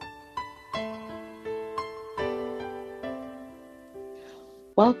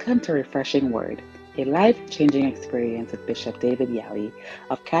Welcome to Refreshing Word, a life-changing experience with Bishop David Yali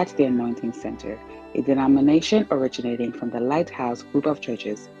of Catch the Anointing Center, a denomination originating from the Lighthouse Group of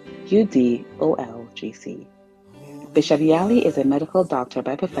Churches, UDOLGC. Bishop Yali is a medical doctor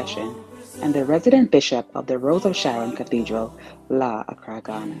by profession and the resident bishop of the Rose of Sharon Cathedral, La Accra,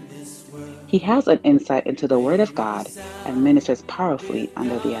 Ghana. He has an insight into the Word of God and ministers powerfully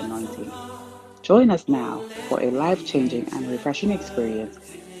under the anointing. Join us now for a life-changing and refreshing experience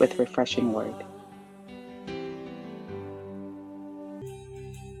with Refreshing Word.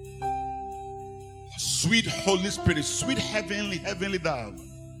 Sweet Holy Spirit, sweet heavenly dove,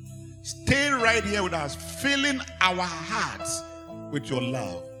 stay right here with us, filling our hearts with your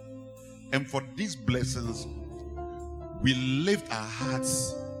love. And for these blessings, we lift our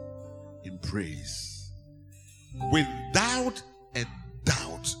hearts in praise. Without a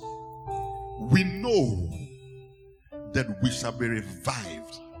doubt, we know that we shall be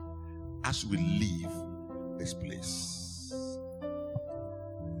revived as we leave this place.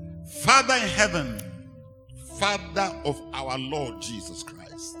 Father in heaven, Father of our Lord Jesus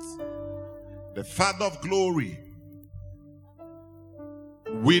Christ, the Father of glory,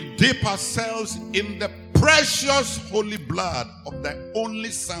 we dip ourselves in the precious holy blood of the only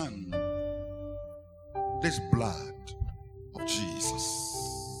Son, this blood of Jesus,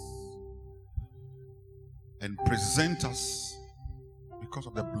 and present us because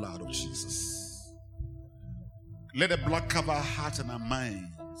of the blood of Jesus. Let the blood cover our hearts and our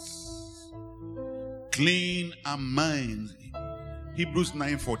minds. Clean our minds. Hebrews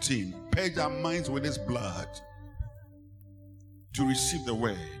 9:14. Purge our minds with this blood to receive the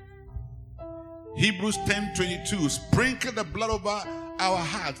word. Hebrews 10:22. Sprinkle the blood over our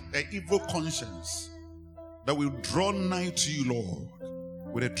hearts, the evil conscience, that will draw nigh to you, Lord,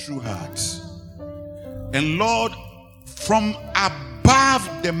 with a true heart. And Lord, from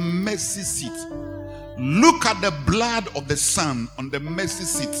above the mercy seat, look at the blood of the Son on the mercy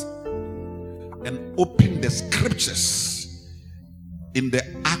seat and open the scriptures in the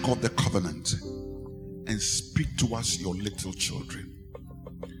Ark of the Covenant and speak to us, your little children.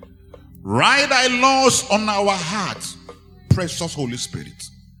 Write thy laws on our hearts, precious Holy Spirit,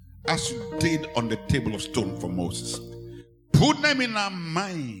 as you did on the table of stone for Moses. Put them in our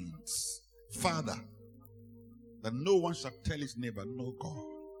minds, Father, that no one shall tell his neighbor, no God.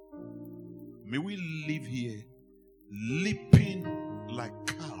 May we live here leaping like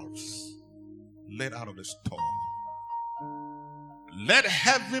calves led out of the stall. Let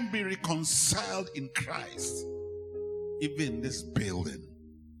heaven be reconciled in Christ, even in this building,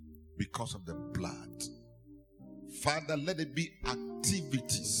 because of the blood. Father, let it be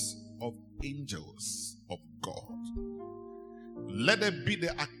activities of angels of God. Let it be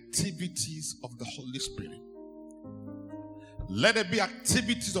the activities of the Holy Spirit. Let it be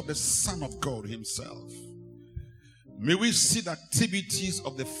activities of the Son of God himself. May we see the activities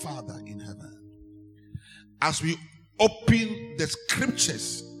of the Father in heaven. As we open the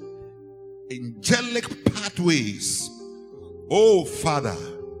scriptures, angelic pathways, oh Father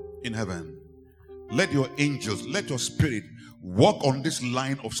in heaven, let your angels, let your spirit walk on this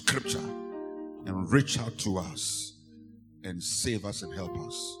line of scripture and reach out to us and save us and help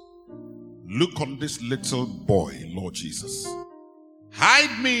us. Look on this little boy, Lord Jesus.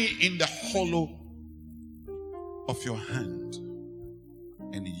 Hide me in the hollow of your hand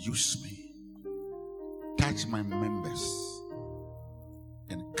and use me. Touch my members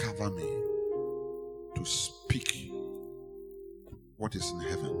and cover me to speak what is in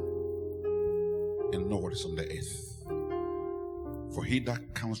heaven and know what is on the earth. For he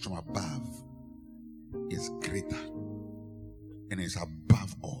that comes from above is greater and is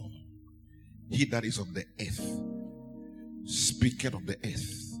above all. He that is of the earth speaketh of the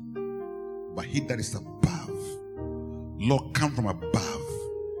earth, but he that is above, Lord, come from above.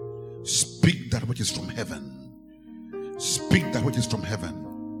 Speak that which is from heaven. Speak that which is from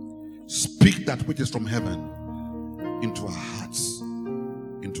heaven. Speak that which is from heaven into our hearts,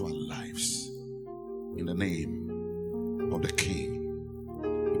 into our lives, in the name of the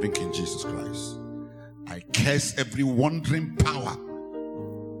King, even King Jesus Christ. I curse every wandering power.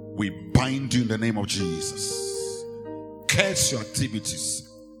 We bind you in the name of Jesus. Curse your activities.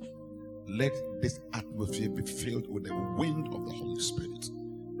 Let this atmosphere be filled with the wind of the Holy Spirit.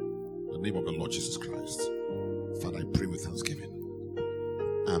 In the name of the Lord Jesus Christ. Father, I pray with thanksgiving.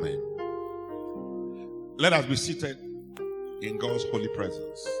 Amen. Let us be seated in God's holy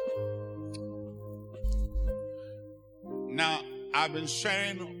presence. Now, I've been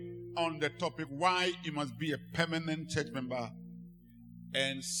sharing on the topic why you must be a permanent church member,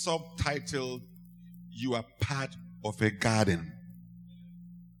 and subtitled, you are part of a garden.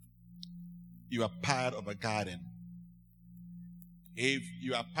 you are part of a garden. If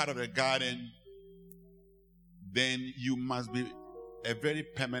you are part of a garden, then you must be a very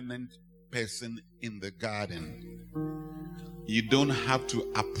permanent person in the garden. You don't have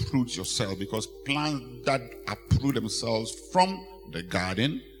to uproot yourself, because plants that uproot themselves from the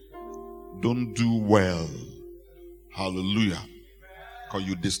garden don't do well. Hallelujah. Because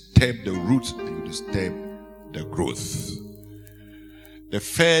you disturb the roots and you disturb the growth. The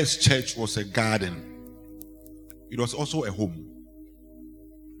first church was a garden. It was also a home.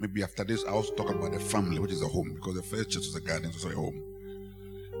 Maybe after this, I'll also talk about the family, which is a home, because the first church was a garden, it's also a home.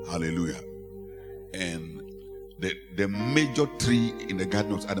 Hallelujah. And the major tree in the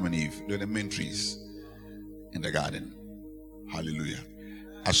garden was Adam and Eve. They were the main trees in the garden. Hallelujah.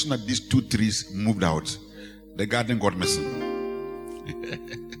 As soon as these two trees moved out, the garden got missing.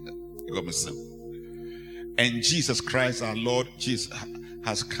 It got missing. And Jesus Christ, our Lord Jesus,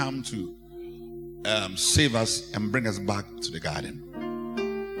 has come to save us and bring us back to the garden.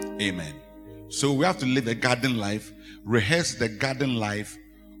 Amen. So we have to live a garden life, rehearse the garden life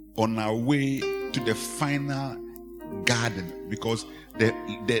on our way to the final garden, because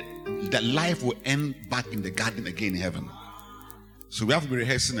the life will end back in the garden again in heaven. So we have to be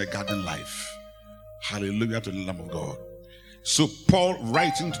rehearsing a garden life. Hallelujah to the Lamb of God. So Paul,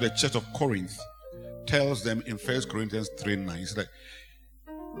 writing to the church of Corinth, tells them in 1 Corinthians 3:9, he said,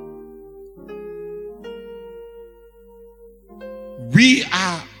 we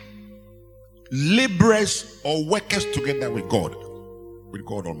are laborers or workers together with God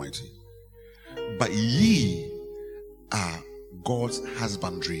Almighty. But ye are God's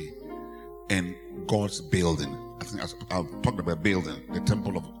husbandry and God's building. I think I've talked about building, the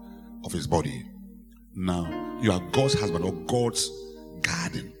temple of his body. Now, you are God's husband or God's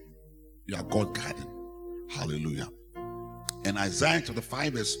garden. You are God's garden. Hallelujah. In Isaiah chapter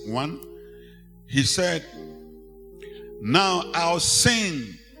 5 verse 1, he said, now I'll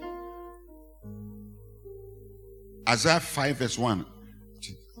sing. Isaiah 5 verse 1.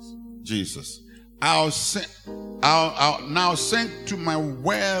 Jesus. I'll now sing to my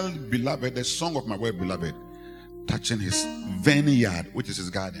well-beloved, the song of my well-beloved, touching his vineyard, which is his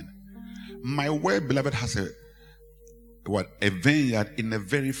garden. My well-beloved has a vineyard in a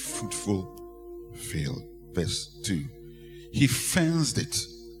very fruitful field. Verse 2. He fenced it,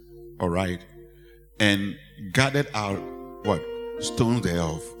 all right, and gathered out stones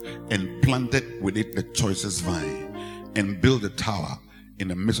thereof, and planted with it the choicest vine, and built a tower in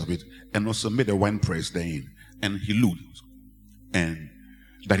the midst of it, and also made a winepress therein. And he looked, and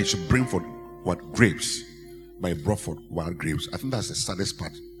that he should bring forth grapes, but he brought forth wild grapes. I think that's the saddest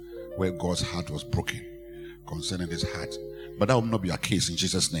part, where God's heart was broken concerning his heart. But that will not be our case in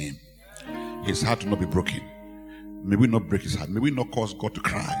Jesus' name. His heart will not be broken. May we not break his heart. May we not cause God to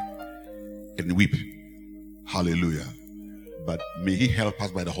cry and weep. Hallelujah. But may he help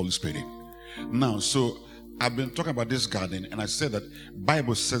us by the Holy Spirit. Now, so I've been talking about this garden, and I said that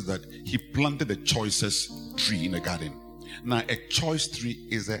Bible says that he planted the choicest tree in the garden. Now, a choice tree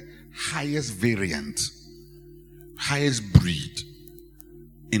is the highest variant, highest breed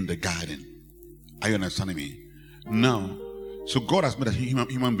in the garden. Are you understanding me? Now, so God has made us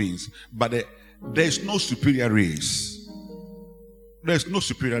human beings, but there is no superior race. There is no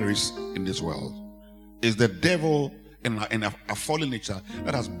superior race in this world. It's the devil and a fallen nature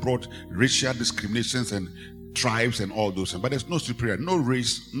that has brought racial discriminations and tribes and all those things. But there's no superior, no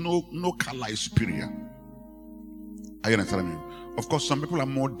race, no color is superior. Are you understanding me? Of course, some people are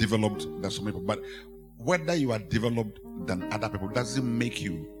more developed than some people, but whether you are developed than other people doesn't make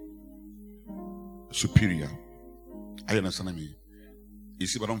you superior. Are you understanding me? You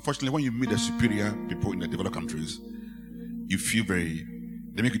see, but unfortunately, when you meet the superior people in the developed countries, you feel they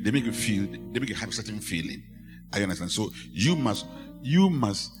make you have a certain feeling. I understand. So you must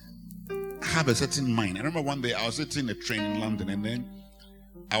have a certain mind. I remember one day I was sitting in a train in London, and then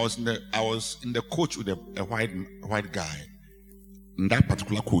I was in the coach with a white guy. In that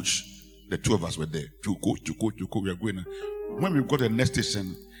particular coach, the two of us were there. To coach. We are going. When we got to the next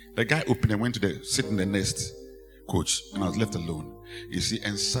station, the guy opened and went to sit in the next coach, and I was left alone. You see,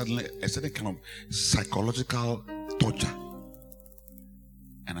 and suddenly a certain kind of psychological torture.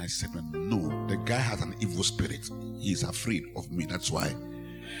 And I said, no, the guy has an evil spirit. He's afraid of me. That's why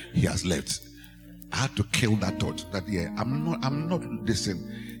he has left. I had to kill that thought. That I'm not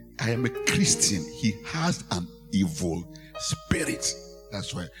listen. I am a Christian. He has an evil spirit.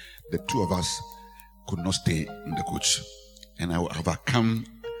 That's why the two of us could not stay in the coach. And I have overcome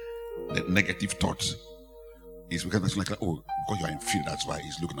the negative thought. It's because it's like, because you are in fear, that's why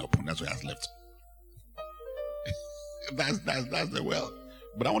he's looking upon. That's why he has left. That's the world.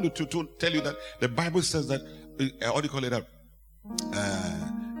 But I want to tell you that the Bible says that, what do you call it?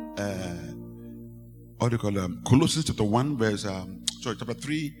 What do you call it? Colossians chapter 1, verse, chapter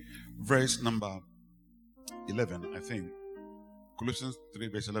 3, verse number 11, I think. Colossians 3,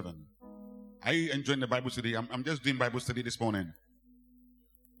 verse 11. Are you enjoying the Bible study? I'm just doing Bible study this morning.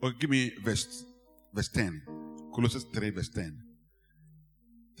 Okay, give me verse 10. Colossians 3, verse 10.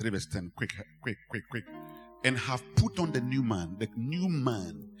 3, verse 10. Quick. And have put on the new man. The new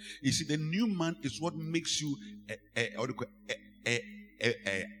man. You see, the new man is what makes you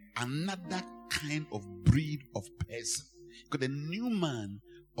another kind of breed of person. Because the new man,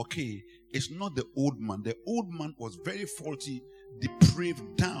 okay, is not the old man. The old man was very faulty,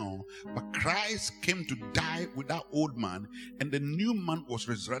 depraved down, but Christ came to die with that old man, and the new man was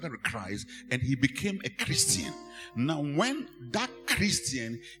resurrected with Christ, and he became a Christian. Now, when that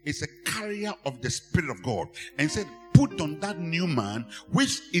Christian is a carrier of the Spirit of God, and said, put on that new man,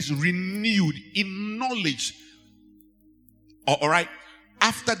 which is renewed in knowledge, all right,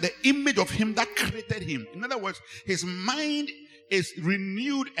 after the image of him that created him. In other words, his mind is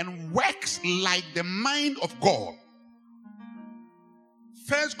renewed and works like the mind of God.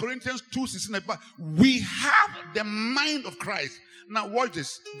 1 Corinthians 2:16, we have the mind of Christ. Now watch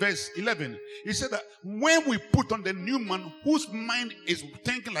this, verse 11. He said that when we put on the new man whose mind is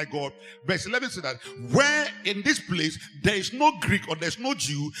thinking like God, verse 11 said that where in this place there is no Greek or there's no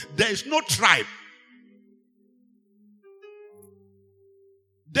Jew, there is no tribe.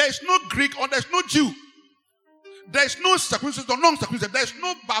 There is no Greek or there's no Jew. There is no circumcision or non-circumcision. There is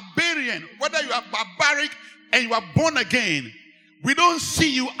no barbarian. Whether you are barbaric and you are born again, we don't see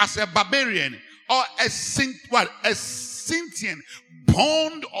you as a barbarian or a Scythian,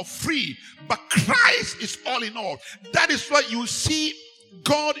 bond or free. But Christ is all in all. That is why you see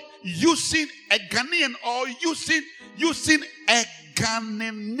God using a Ghanaian or using a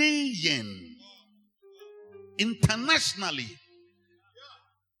Ghanaian internationally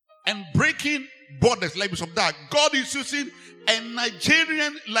and breaking borders like Bishop Dag. God is using a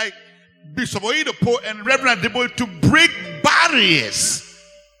Nigerian like Bishop Oyedepo and Reverend Adebo to break barriers.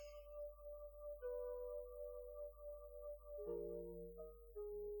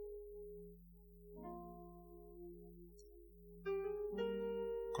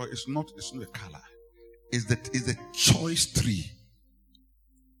 Because it's not a color. It's the choice tree.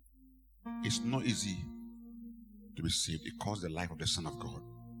 It's not easy to be saved. It costs the life of the Son of God.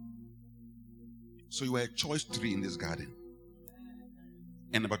 So you are a choice tree in this garden.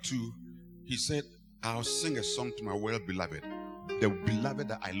 And number 2, he said, I'll sing a song to my well-beloved, the beloved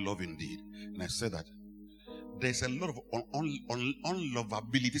that I love indeed. And I said that there's a lot of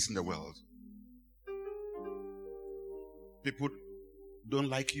unlovabilities in the world. People don't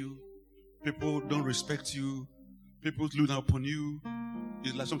like you. People don't respect you. People look down upon you.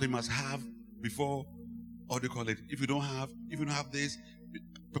 It's like something you must have before, or they call it, if you don't have this,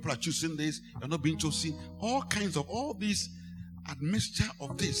 people are choosing this, you're not being chosen. All kinds of, all these admixture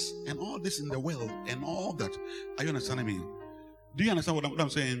of this and all this in the world and all that. Are you understanding me? Do you understand what I'm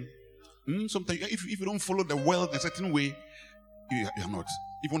saying? Sometimes if you don't follow the world in a certain way, you're not.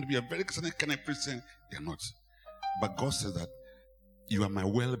 If you want to be a very certain kind of Christian, you're not. But God says that you are my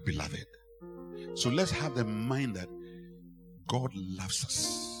well-beloved. So let's have the mind that God loves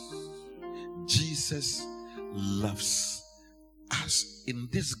us. Jesus loves us. In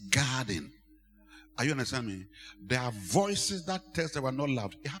this garden, are you understanding me? There are voices that tell us that we're not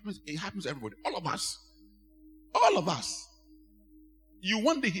loved. It happens to everybody. All of us. All of us. You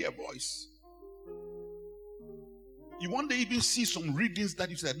one day hear a voice. You one day even see some readings that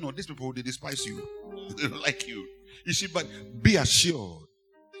you said, no, these people, they despise you. They don't like you. You see, but be assured.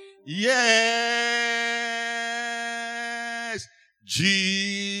 Yes,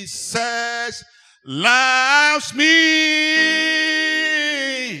 Jesus loves me.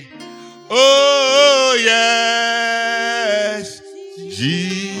 Oh, yes,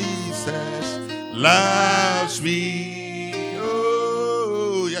 Jesus loves me.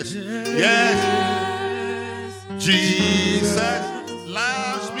 Oh, yes, yes, Jesus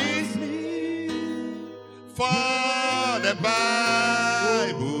loves me. For the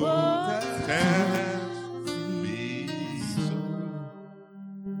Bible tells me so.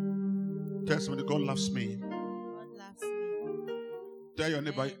 Tell somebody, God loves me. God loves me. Tell your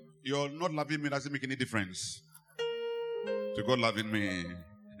neighbor, you're not loving me doesn't make any difference to God loving me.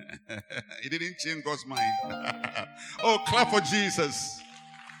 It didn't change God's mind. Oh, clap for Jesus.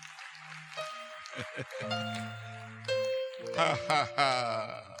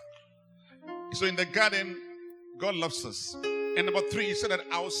 So in the garden, God loves us. And number 3, he said that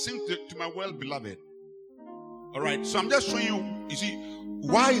I will sing to my well-beloved. All right, so I'm just showing you see,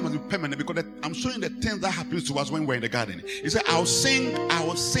 why it must be permanent, because I'm showing the things that happens to us when we're in the garden. He said, I will sing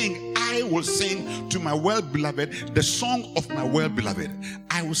to my well-beloved the song of my well-beloved.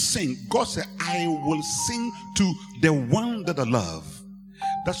 I will sing. God said, I will sing to the one that I love.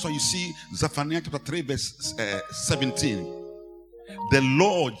 That's why you see Zephaniah chapter 3 verse 17. The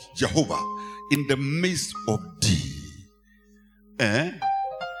Lord Jehovah in the midst of thee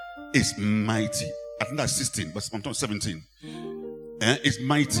is mighty. I think that's 16, but I'm talking 17. Is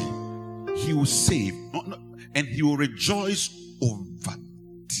mighty. He will save, and he will rejoice over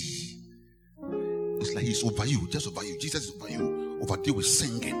thee. It's like he's over you, just over you. Jesus is over you, over thee with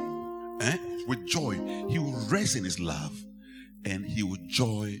singing, with joy. He will rest in his love, and he will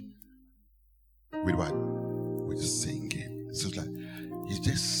joy with what? With singing. So it's like he's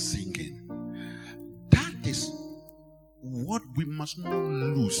just singing. That is what we must not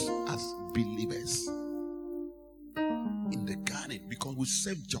lose as believers in the garden, because we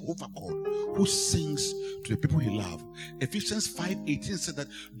serve Jehovah God who sings to the people he loves. Ephesians 5:18 said that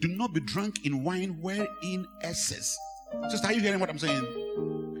do not be drunk in wine wherein excess. Sister, are you hearing what I'm saying?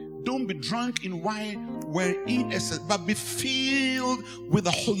 Don't be drunk in wine wherein excess, but be filled with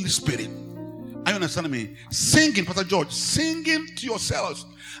the Holy Spirit. Are you understanding me? Singing, Pastor George, singing to yourselves.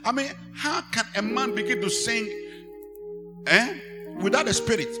 I mean, how can a man begin to sing without the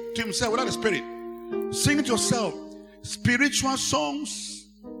Spirit, to himself, without the Spirit? Sing to yourself. Spiritual songs.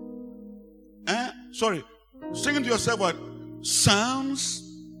 Singing to yourself what? Psalms.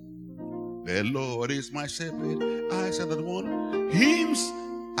 The Lord is my shepherd, I shall not want. Hymns,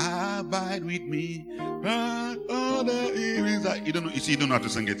 abide with me. All the evenings. You don't know. You see, you don't know how to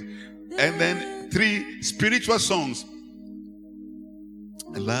sing it. And then 3 spiritual songs.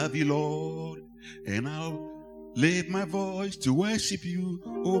 I love you, Lord, and I'll lift my voice to worship you,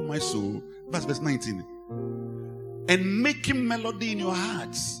 oh my soul. That's verse 19. And making melody in your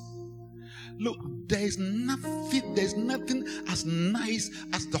hearts. Look, there's nothing as nice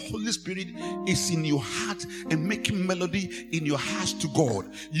as the Holy Spirit is in your heart and making melody in your heart to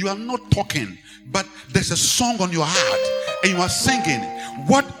God. You are not talking, but there's a song on your heart and you are singing.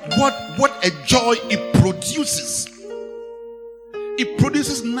 What a joy it produces. It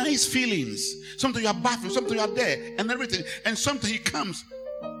produces nice feelings. Sometimes you are baffled, sometimes you are there and everything, and sometimes he comes.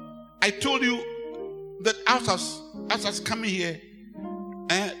 I told you that as I was coming here,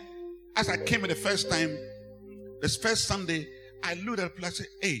 as I came in the first time, this first Sunday, I looked at the place and said,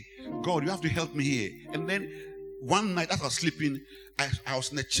 hey, God, you have to help me here. And then one night as I was sleeping, I was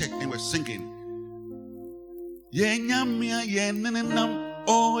in the church and we were singing.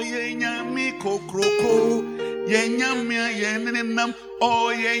 Oh, ye nyami kokroko, ye nyami ye nenam,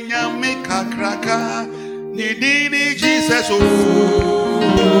 oh ye nyami kakraka, nidini Jesus oh,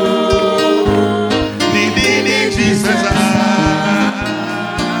 nidini Jesus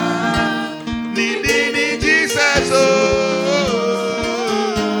nidini Jesus oh,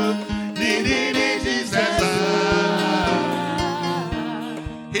 nidini Jesus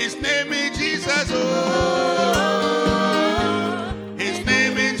His name is Jesus oh.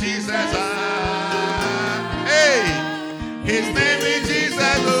 His name is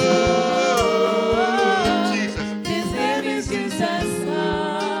Jesus. Oh, Jesus. His name is Jesus.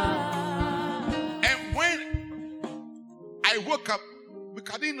 And when I woke up,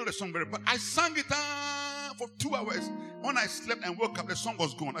 because I didn't know the song very well, but I sang it for 2 hours. When I slept and woke up, the song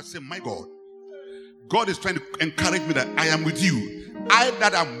was gone. I said, my God. God is trying to encourage me that I am with you. I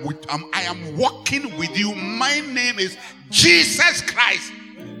am walking with you. My name is Jesus Christ.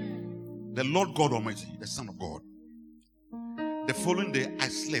 The Lord God Almighty, the Son of God. The following day, I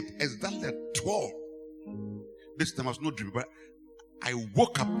slept exactly at 12. This time I was not dreaming, but I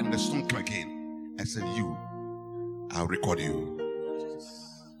woke up and the song came again. I said, I'll record you.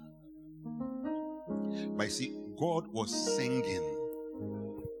 But you see, God was singing,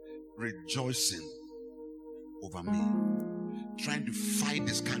 rejoicing over me, trying to fight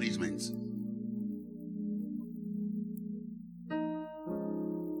discouragement.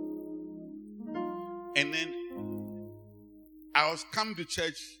 And then I was coming to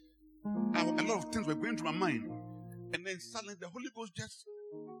church. A lot of things were going through my mind. And then suddenly the Holy Ghost just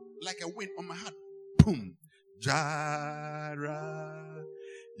like a wind on my heart. Boom. Jara,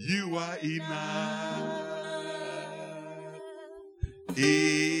 you are enough.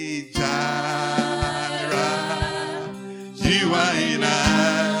 Jara, you are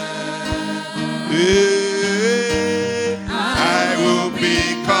enough. I will be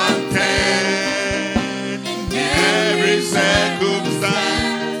content in every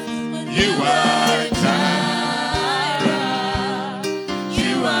circumstance. You are Jara.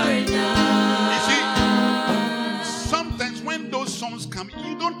 You are enough. You see,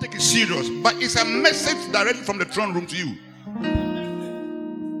 serious, but it's a message directly from the throne room to you.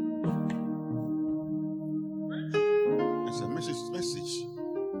 It's a message.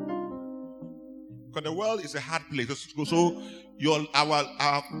 Because the world is a hard place. So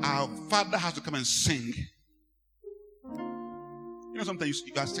our father has to come and sing. You know, sometimes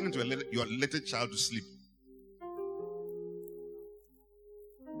you are singing to your little child to sleep.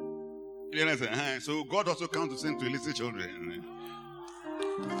 You understand? So God also comes to sing to little children.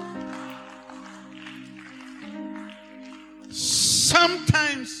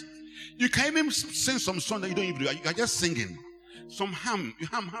 Sometimes you can even sing some song that you don't even do. You are just singing. Some hum. You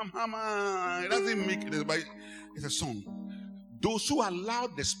hum. It doesn't make it, but it's a song. Those who allow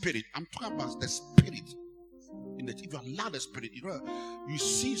the spirit, I'm talking about the spirit. If you allow the spirit, you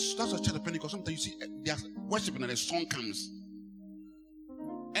see, that's a church of Pentecost. Sometimes you see they are worshiping and a song comes.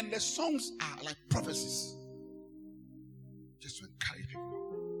 And the songs are like prophecies. Just to encourage people.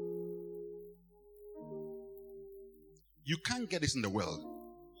 You can't get this in the world.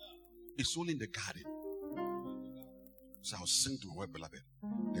 It's only in the garden. So I'll sing to my well-beloved,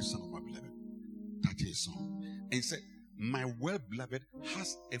 the son of my beloved. That is a song. And he said, my well-beloved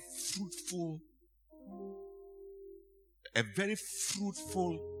has a very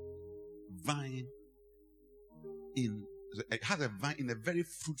fruitful vine it has a vine in a very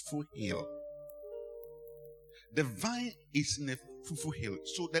fruitful hill. The vine is in a fruitful hill.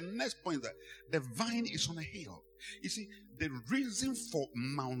 So the next point is that the vine is on a hill. You see, the reason for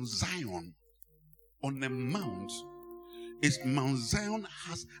Mount Zion on a mount is Mount Zion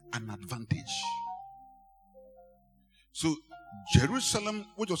has an advantage. So Jerusalem,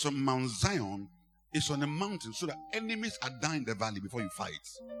 which was on Mount Zion, is on a mountain so that enemies are down in the valley before you fight.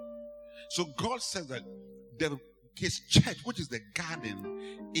 So God says that his church, which is the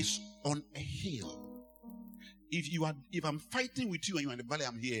garden, is on a hill. If I'm fighting with you and you're in the valley,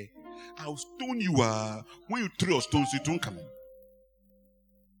 I'm here, I'll stone you. When you throw your stones, you don't come.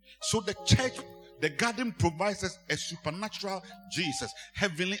 So the church, the garden provides us a supernatural Jesus,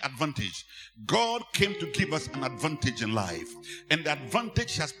 heavenly advantage. God came to give us an advantage in life. And the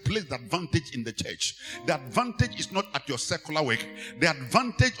advantage has placed the advantage in the church. The advantage is not at your secular work. The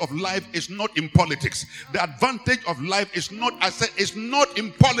advantage of life is not in politics. The advantage of life is not, I said, is not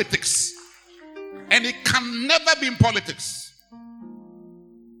in politics. And it can never be in politics.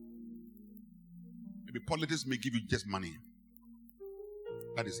 Maybe politics may give you just money.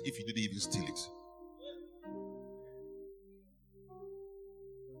 That is, if you didn't even steal it.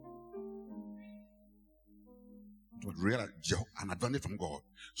 To realize an advantage from God.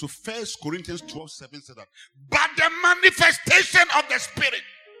 So 1 Corinthians 12:7 says that, but the manifestation of the Spirit,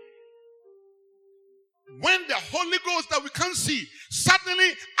 when the Holy Ghost that we can't see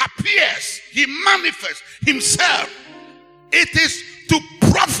suddenly appears, he manifests himself. It is to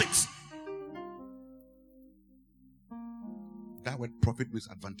profit. That word profit means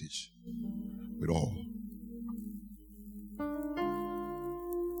advantage with all.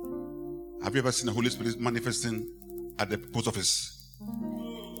 Have you ever seen the Holy Spirit manifesting at the post office?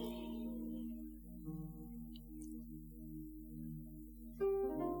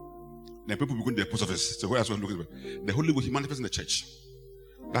 Then people will go to the post office. So where else we're looking at? The Holy Ghost, he manifests in the church.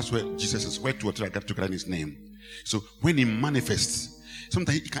 That's where Jesus says, where two or three are gathered together in his name. So when he manifests,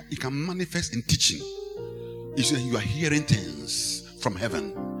 sometimes he can manifest in teaching. You see, you are hearing things from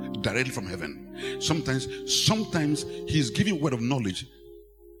heaven, directly from heaven. Sometimes he's giving word of knowledge.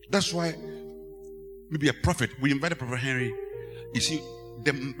 That's why maybe a prophet, we invited Prophet Henry. You see,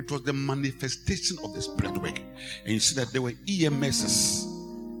 it was the manifestation of the Spirit work. And you see that there were EMSs.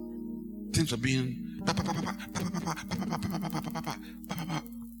 Things were being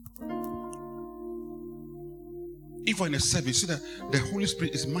if you're in a service, you see that the Holy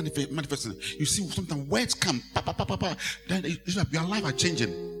Spirit is manifesting. You see, sometimes words come, then your life are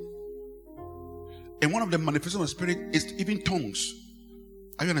changing. And one of the manifestations of the Spirit is even tongues.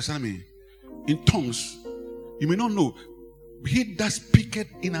 Are you understanding me? In tongues, you may not know. He that speaketh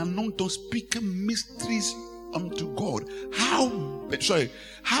in an unknown tongue speaketh mysteries unto God. How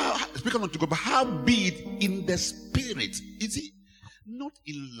speaking unto God, but how be it in the Spirit? Is it not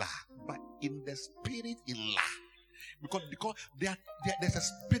in la, but in the Spirit in la? Because there's a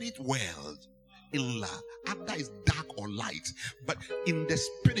spirit world in la. Other is dark or light. But in the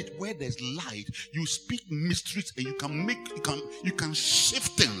spirit where there's light, you speak mysteries and you can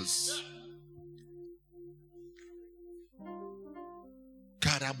shift things.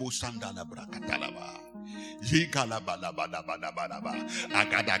 Karabo sandala brakatalaba. Yigala bada bada bada bada ba.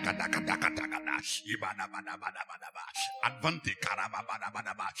 Agada gada gada gada gada. Ibada bada bada bada ba. Advante karaba bada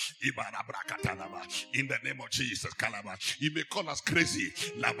bada ba. Ibada brakatalaba. In the name of Jesus, kalaba. You may call us crazy.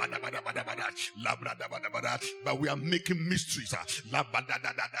 La bada bada bada bada. La bada bada bada. But we are making mysteries. La bada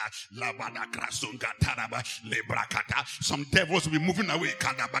da da da. La bada krasunga taraba. Le brakata. Some devils will be moving away.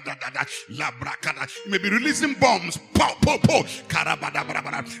 Kada bada da da. La brakata. You may be releasing bombs. Pow pow pow. Karabada bada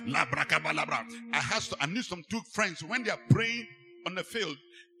bada. La brakaba la bra. I need some two friends when they are praying on the field.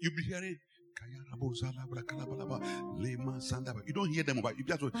 You'll be hearing. You don't hear them, but you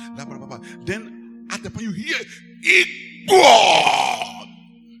just then at the point you hear it.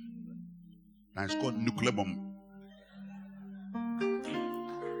 Now it's called nuclear bomb.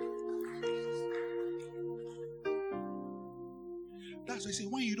 That's why I say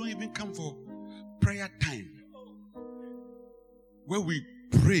when you don't even come for prayer time, where we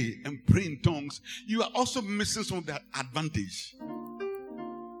pray and pray in tongues, you are also missing some of that advantage.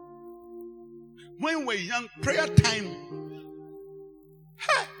 When we're young, prayer time,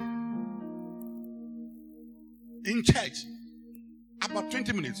 in church, about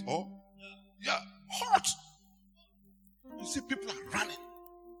 20 minutes, hot. You see people are running.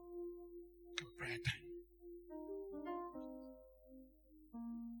 Prayer time.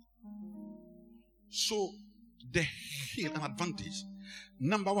 So, the hill and advantage.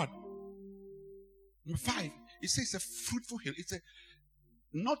 Number 1. Number 5, it says a fruitful hill. It's a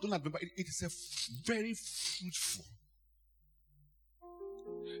not only advantage, but it is a very fruitful.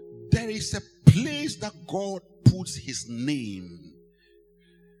 There is a place that God puts his name.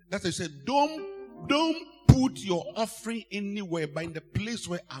 That's why he said, don't put your offering anywhere but in the place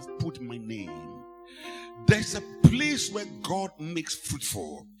where I've put my name. There's a place where God makes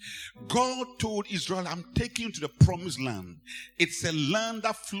fruitful. God told Israel, I'm taking you to the promised land. It's a land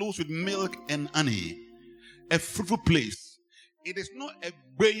that flows with milk and honey. A fruitful place. It is not a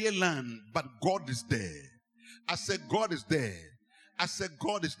bare land, but God is there. I said, God is there. I said,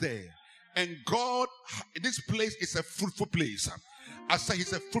 God is there. And God, this place is a fruitful place. I said,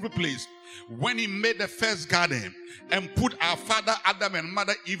 it's a fruitful place. When he made the first garden and put our father Adam and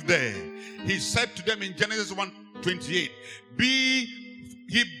mother Eve there, he said to them in Genesis 1:28,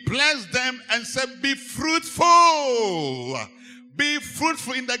 he blessed them and said, be fruitful. Be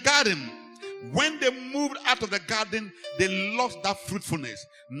fruitful in the garden. When they moved out of the garden, they lost that fruitfulness.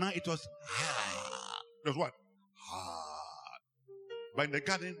 Now it was hard. It was what? Hard. But in the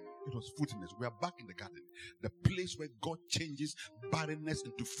garden, it was fruitfulness. We are back in the garden. The place where God changes barrenness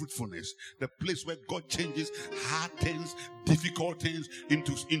into fruitfulness. The place where God changes hard things, difficult things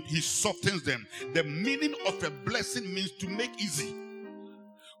he softens them. The meaning of a blessing means to make easy.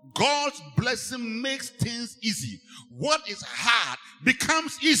 God's blessing makes things easy. What is hard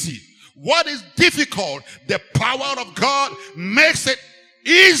becomes easy. What is difficult, the power of God makes it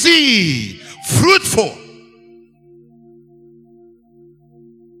easy, fruitful.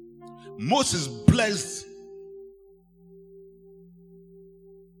 Moses blessed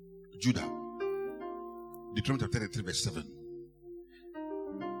Judah. Deuteronomy 33 verse 7.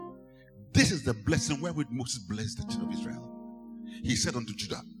 This is the blessing wherewith Moses blessed the children of Israel. He said unto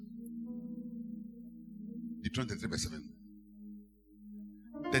Judah, Deuteronomy 33 verse 7.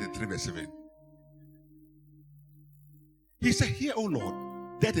 33 verse 7. He said, hear, O Lord.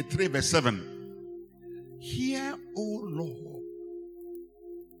 33 verse 7. Hear, O Lord,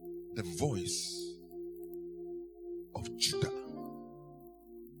 the voice of Judah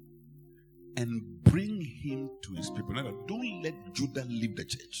and bring him to his people. Now, don't let Judah leave the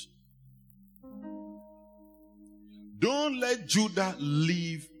church. Don't let Judah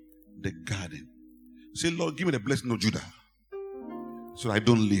leave the garden. Say, Lord, give me the blessing of Judah, so I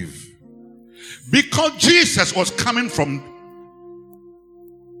don't live. Because Jesus was coming from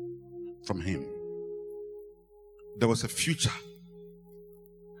him. There was a future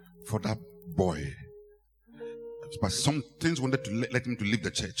for that boy. But some things wanted to let him to leave the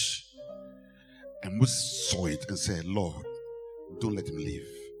church. And Moses saw it and said, Lord, don't let him leave.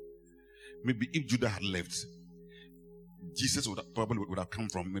 Maybe if Judah had left, Jesus probably would have come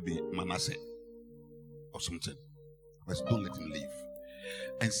from maybe Manasseh or something. But don't let him leave.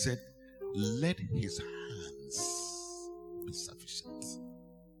 And said, let his hands be sufficient.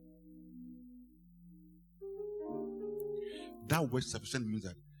 That word sufficient means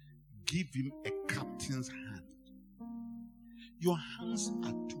that give him a captain's hand. Your hands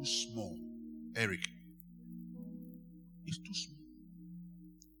are too small, Eric. It's too small.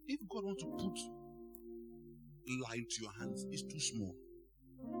 If God wants to put light into your hands, it's too small.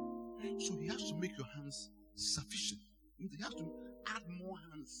 So he has to make your hands sufficient. He has to add more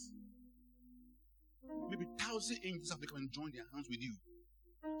hands. Maybe 1,000 angels have to come and join their hands with you.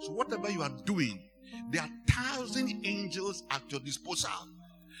 So whatever you are doing, there are 1,000 angels at your disposal.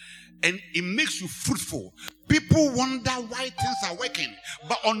 And it makes you fruitful. People wonder why things are working.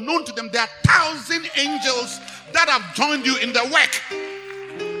 But unknown to them, there are 1,000 angels that have joined you in the work.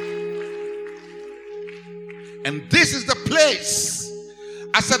 And this is the place.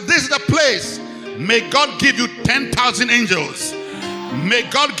 I said, this is the place. May God give you 10,000 angels. May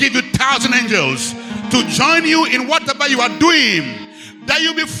God give you 1,000 angels to join you in whatever you are doing. That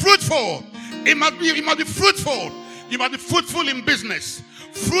you be fruitful. It must be fruitful. You must be fruitful in business.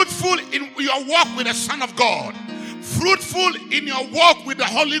 Fruitful in your walk with the Son of God. Fruitful in your walk with the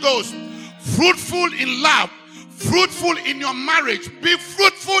Holy Ghost. Fruitful in love. Fruitful in your marriage. Be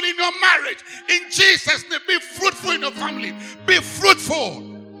fruitful in your marriage. In Jesus' name, be fruitful in your family. Be fruitful.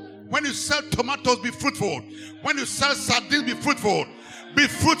 When you sell tomatoes, be fruitful. When you sell sardines, be fruitful. Be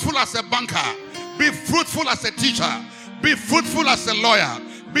fruitful as a banker. Be fruitful as a teacher. Be fruitful as a lawyer.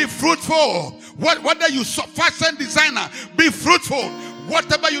 Be fruitful. Whether you fashion designer, be fruitful.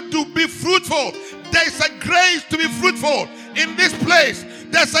 Whatever you do, be fruitful. There is a grace to be fruitful in this place.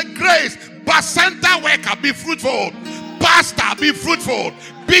 There's a grace. Bacenta worker, be fruitful. Pastor, be fruitful.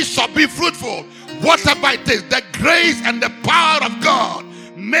 Bishop, be fruitful. Whatever it is, the grace and the power of God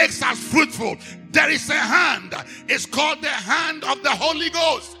makes us fruitful. There is a hand. It's called the hand of the Holy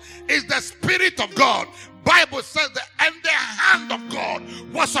Ghost. It's the Spirit of God. Bible says that, and the hand of God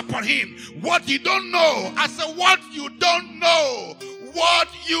was upon him. What you don't know. I said, what you don't know. What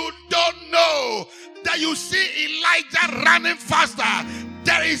you don't know. That you see Elijah running faster.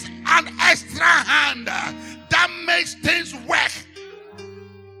 There is an extra hand that makes things work.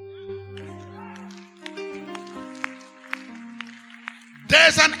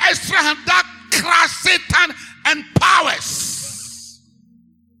 There's an extra hand that crushes Satan and powers.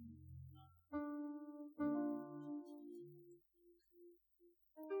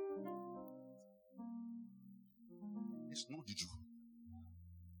 It's not juju.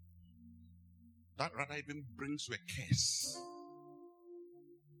 That rather even brings you a curse.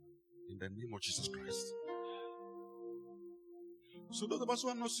 In the name of Jesus Christ. So those of us who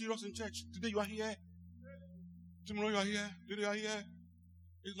are not serious in church, today you are here. Tomorrow you are here. Today you are here.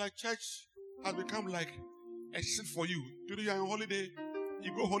 It's like church has become like a seat for you. Today you are on holiday.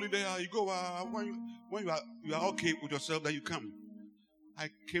 You go holiday. You go when you are okay with yourself, then you come. I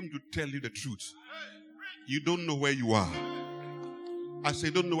came to tell you the truth. You don't know where you are. I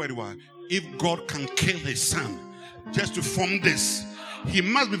say, don't know where you are. If God can kill his son just to form this, he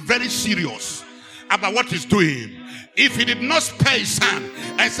must be very serious about what he's doing. If he did not spare his son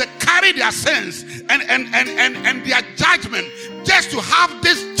and say, carry their sins and their judgment just to have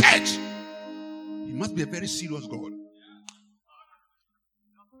this church, he must be a very serious God.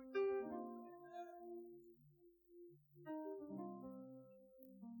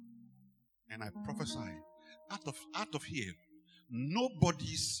 And I prophesy, out of here,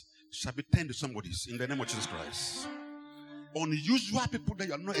 nobody's shall be turned to somebody's in the name of Jesus Christ. Unusual people that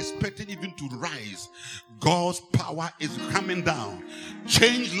you are not expecting even to rise, God's power is coming down.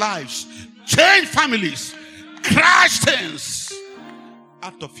 Change lives, change families, crash things.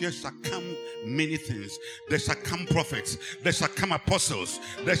 Out of here shall come many things. There shall come prophets. There shall come apostles.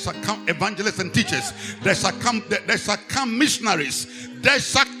 There shall come evangelists and teachers. There shall come missionaries. There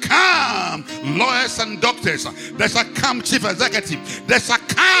shall come lawyers and doctors. There shall come chief executive. There shall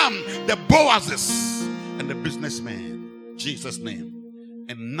come the Boazes and the businessmen. In Jesus' name.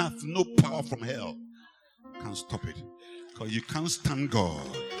 And nothing, no power from hell can stop it. Because you can't stand God.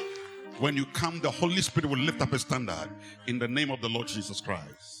 When you come, the Holy Spirit will lift up a standard in the name of the Lord Jesus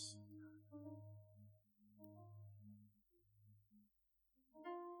Christ.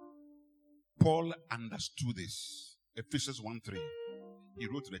 Paul understood this. Ephesians 1:3. He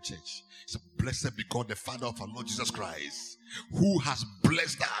wrote to the church. He said, blessed be God, the Father of our Lord Jesus Christ, who has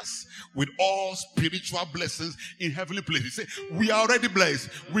blessed us with all spiritual blessings in heavenly places. He said, we are already blessed.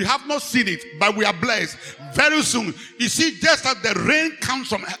 We have not seen it, but we are blessed. Very soon, you see, just as the rain comes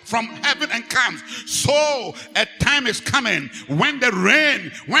from heaven and comes, so a time is coming when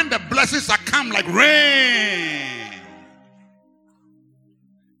the blessings are come like rain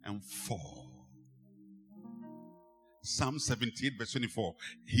and fall. Psalm 78 verse 24.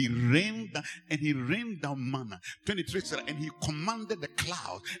 He rained down manna. 23 said, and he commanded the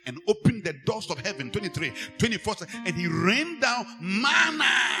clouds and opened the doors of heaven. 23, 24 said, and he rained down manna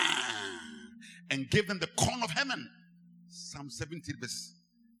and gave them the corn of heaven. Psalm 78 verse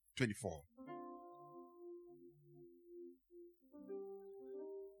 24.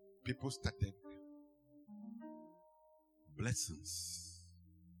 People started blessings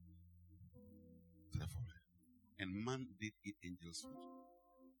to the fallen. And man did eat angels' food.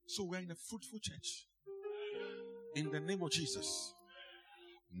 So we're in a fruitful church. In the name of Jesus.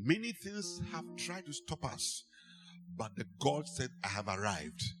 Many things have tried to stop us, but the God said, I have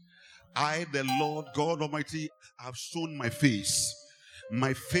arrived. I, the Lord God Almighty, have shown my face.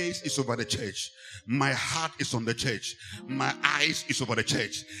 My face is over the church. My heart is on the church. My eyes is over the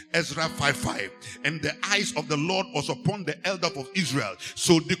church. Ezra 5:5. And the eyes of the Lord was upon the elders of Israel,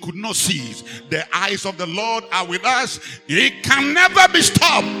 so they could not cease. The eyes of the Lord are with us. It can never be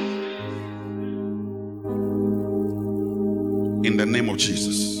stopped. In the name of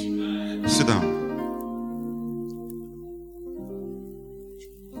Jesus. Sit down.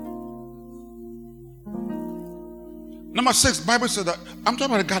 Number 6, Bible said that, I'm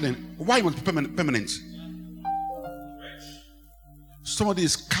talking about a garden. Why it was permanent? Somebody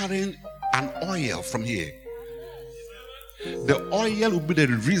is carrying an oil from here. The oil will be the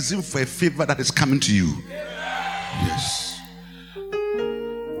reason for a favor that is coming to you. Yes.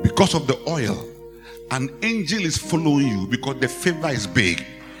 Because of the oil, an angel is following you because the favor is big.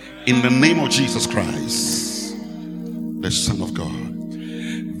 In the name of Jesus Christ, the Son of God.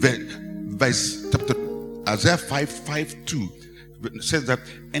 Verse chapter Isaiah 5:2 says that,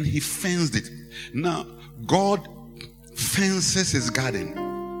 and he fenced it. Now, God fences his garden.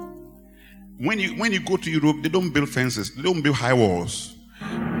 When you go to Europe, they don't build fences. They don't build high walls.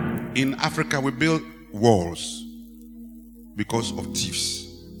 In Africa, we build walls because of thieves.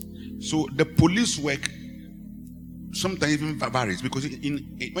 So the police work sometimes even varies, because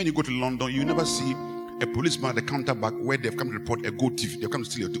when you go to London, you never see a policeman at the counter back where they've come to report a goat thief. They've come to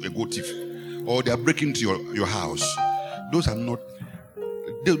steal a goat thief, or they are breaking into your house. Those are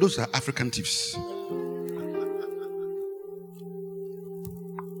African thieves.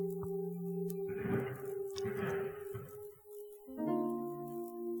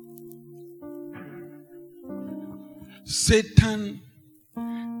 Satan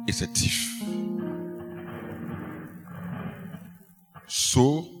is a thief.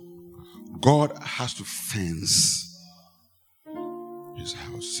 So God has to fence his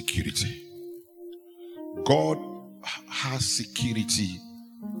house. Security. God has security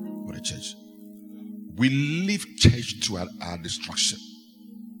for the church. We leave church to our destruction.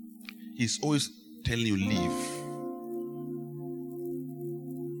 He's always telling you, leave.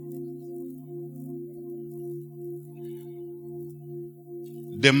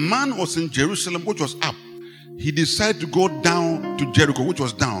 The man was in Jerusalem, which was up. He decided to go down to Jericho, which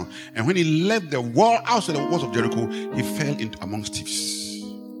was down. And when he left the wall, outside the walls of Jericho, he fell into amongst thieves.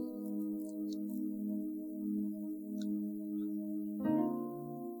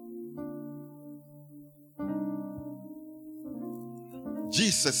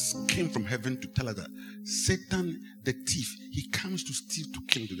 Jesus came from heaven to tell us that Satan, the thief, he comes to steal, to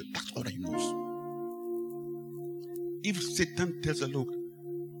kill, to death. That's all that he knows. If Satan tells us, look,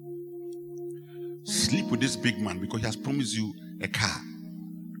 sleep with this big man because he has promised you a car,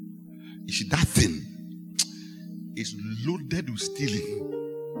 you see, that thing is loaded with stealing,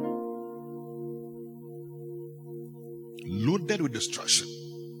 loaded with destruction,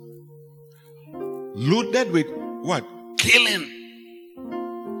 loaded with what? Killing.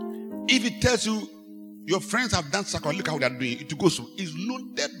 If he tells you your friends have done sacrifice, look how they are doing it, goes so it's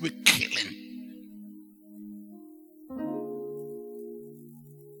loaded with killing.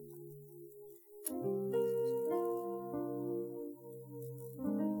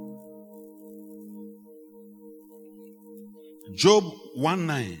 Job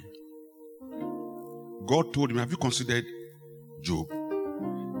 1:9. God told him, have you considered Job?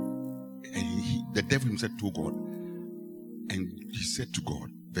 And the devil himself told God. And he said to God,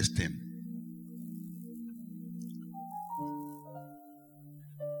 verse 10.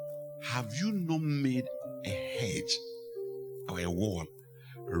 Have you not made a hedge or a wall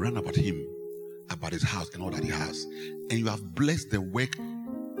round about him, about his house and all that he has? And you have blessed the work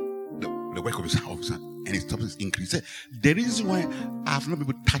of his house, and his substance increase. The reason why I have not been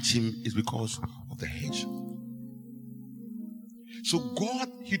able to touch him is because of the hedge. So God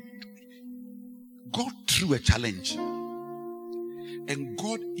threw a challenge, and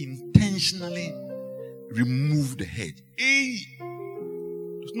God intentionally removed the hedge. Hey,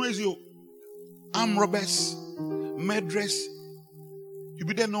 it's not easy. Armed robbers, murderers. You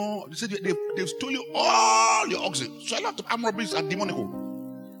be there, no. They said they've stolen all your oxen. So a lot of armed robbers are demonical.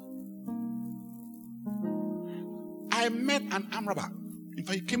 I met an armed robber. In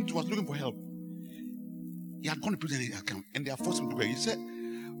fact, he came to us looking for help. He had gone to prison in his account, and they are forcing him to go. He said,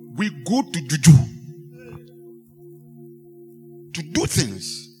 we go to Juju to do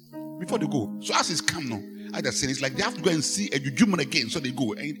things before they go. So as he's come now, I just saying it's like they have to go and see a jujuman again, so they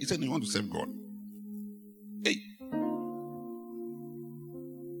go. And he said, "You want to serve God?" Hey.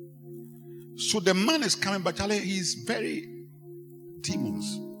 So the man is coming, but Charlie, he's very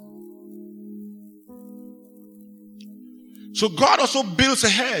demons. So God also builds a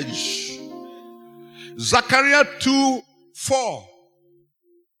hedge. Zechariah 2:4.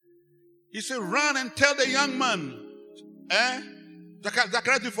 He said, "Run and tell the young man."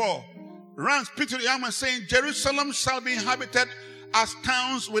 Zechariah 2:4. Run, speak to the young man, saying, "Jerusalem shall be inhabited as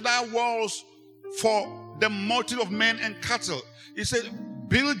towns without walls for the multitude of men and cattle." He said,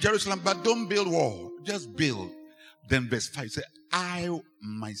 build Jerusalem, but don't build wall. Just build. Then verse 5 said, "I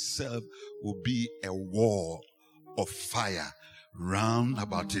myself will be a wall of fire round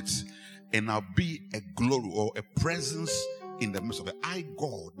about it, and I'll be a glory or a presence in the midst of it. I,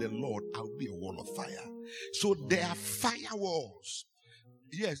 God, the Lord, I'll be a wall of fire." So there are firewalls.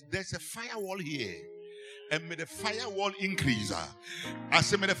 Yes, there's a firewall here. And may the firewall increase. I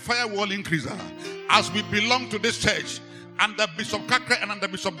say, may the firewall increase. As we belong to this church, under Bishop Kakra and under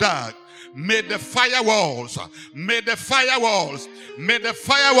Bishop Dag, may the firewalls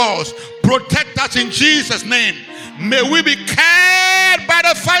protect us in Jesus' name. May we be carried by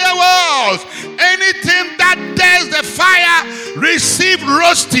the firewalls. Anything that does the fire, receive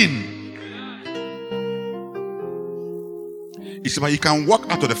roasting. He said, but you can walk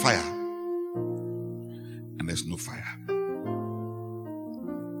out of the fire and there's no fire.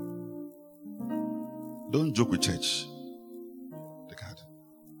 Don't joke with church. The card.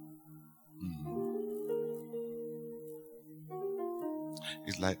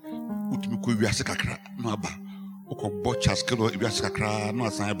 It's like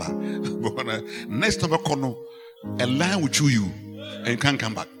next time a lion will chew you and you can't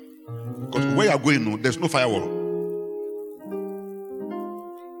come back. Because where you are going, there's no firewall.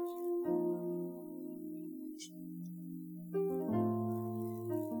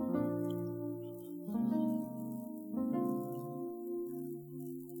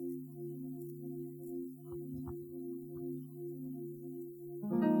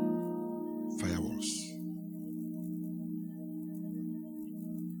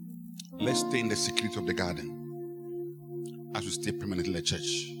 Let's stay in the secret of the garden as we stay permanently in the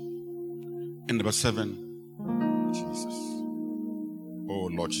church. In number 7, Jesus. Oh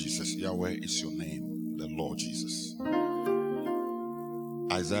Lord Jesus, Yahweh is your name, the Lord Jesus.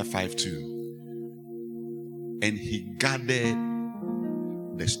 Isaiah 5:2. And he gathered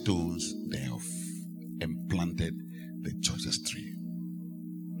the stones thereof and planted the choicest tree.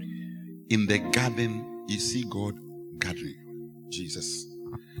 In the garden, you see God gathering. Jesus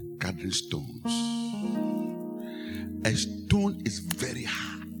gathering stones. A stone is very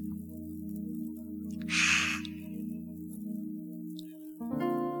hard.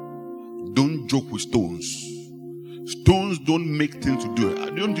 Don't joke with stones. Stones don't make things to do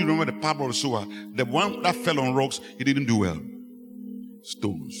it. Don't you remember the parable of the sower? The one that fell on rocks, he didn't do well.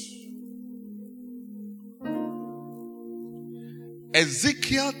 Stones.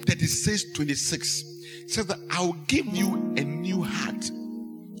 Ezekiel 36:26 says that I'll give you a new heart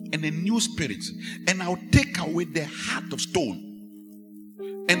and a new spirit, and I'll take away the heart of stone,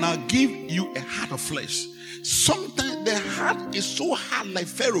 and I'll give you a heart of flesh. Sometimes the heart is so hard like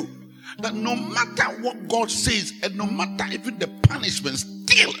Pharaoh that no matter what God says and no matter even the punishment,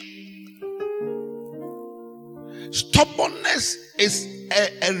 still stubbornness is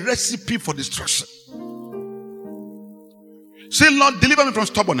a recipe for destruction. Say, Lord, deliver me from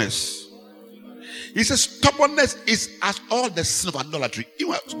stubbornness. He says stubbornness is as all the sin of idolatry.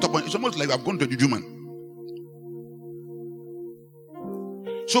 You are stubborn. It's almost like you have gone to a jujuman.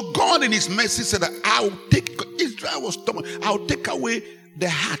 So God in his mercy said that Israel was stubborn. I'll take away the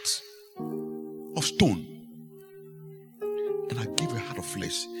heart of stone and I'll give you a heart of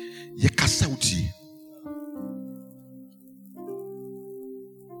flesh. Yekasauti.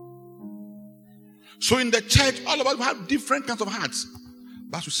 So in the church, all of us have different kinds of hearts.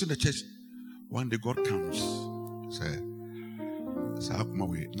 But as we see in the church, one day God comes, say, come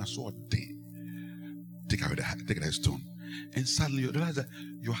away, and I saw a thing. Take away the heart, take the stone. And suddenly you realize that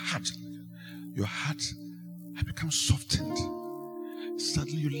your heart has become softened.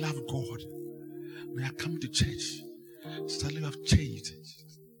 Suddenly you love God. When you come to church, suddenly you have changed.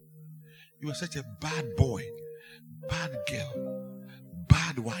 You were such a bad boy, bad girl,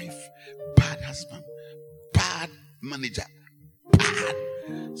 bad wife, bad husband, bad manager, bad.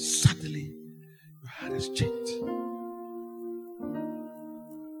 Suddenly your heart has changed.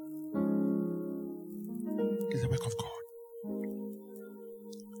 It's the work of God.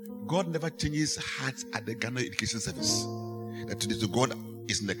 God never changes hearts at the Ghana Education Service. That today, so God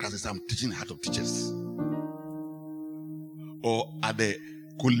is in the classes. I'm teaching the heart of teachers. or at the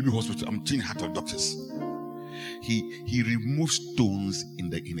Kolibi Hospital, I'm changing heart of doctors. He removes stones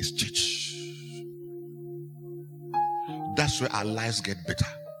in his church. That's where our lives get better.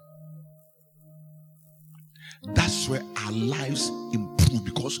 That's where our lives improve,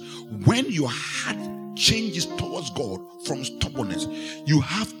 because when your heart changes towards God from stubbornness, you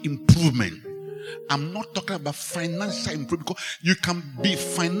have improvement. I'm not talking about financial improvement, because you can be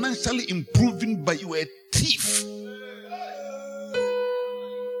financially improving, but you are a thief.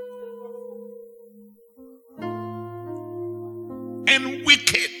 And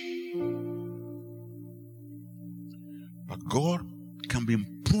wicked. But God can be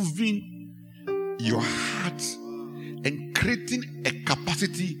improving your heart and creating a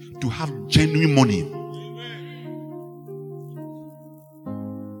capacity to have genuine money.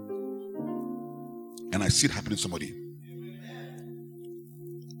 And I see it happening to somebody.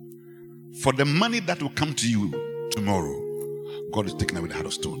 For the money that will come to you tomorrow, God is taking away the heart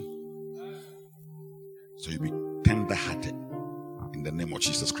of stone. So you'll be tender-hearted in the name of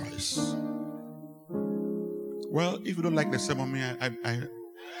Jesus Christ. Well, if you don't like the sermon,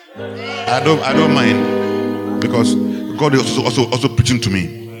 I don't mind, because God is also preaching to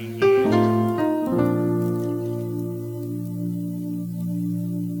me.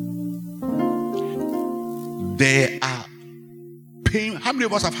 There are pain. How many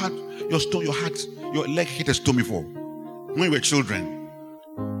of us have had your leg hit a stone before? When you were children,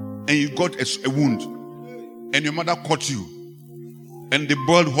 and you got a wound, and your mother caught you, and they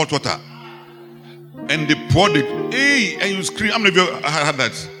boiled hot water, and they poured it, hey, and you scream. How many of you had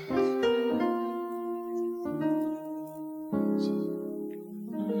that?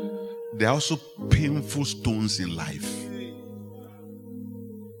 There are also painful stones in life.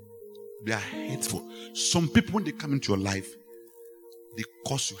 They are hateful. Some people, when they come into your life, they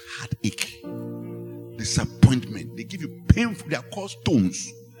cause you heartache, disappointment. They give you painful. They are called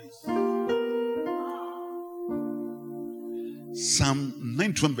stones. Psalm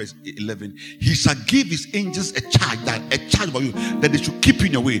 91 verse 11. He shall give his angels a charge about you, that they should keep you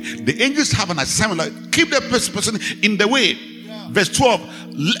in your way. The angels have an assignment, like keep the person in the way. Verse 12.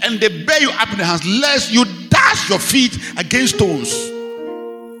 And they bear you up in their hands, lest you dash your feet against stones.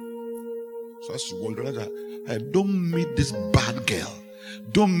 So as you wonder, don't meet this bad girl,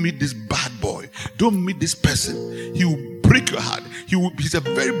 don't meet this bad boy, don't meet this person. He will break your heart. He's a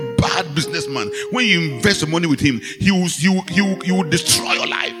very bad businessman. When you invest your money with him, he will destroy your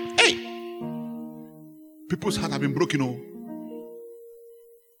life. Hey, people's hearts have been broken.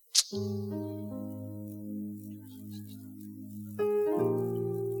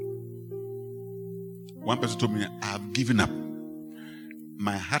 One person told me, I've given up.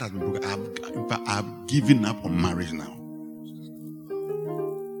 My heart has been broken. I've given up on marriage now.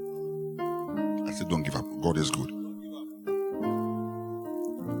 I said, don't give up. God is good.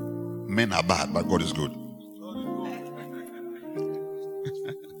 Men are bad, but God is good.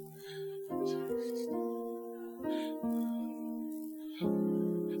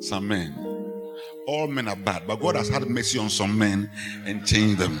 Some men, all men are bad, but God has had mercy on some men and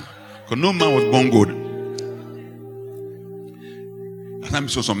changed them. Because no man was born good. I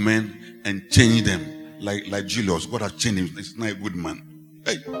saw some men and changed them, like Julius. God has changed him. He's not a good man.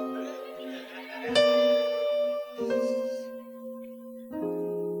 Hey.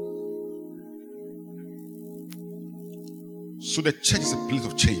 So the church is a place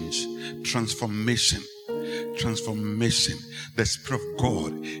of change, transformation. The Spirit of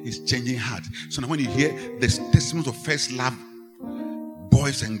God is changing hearts. So now when you hear the testimonies of first love,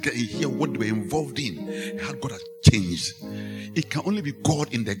 boys and girls, you hear what they were involved in, how God has changed. It can only be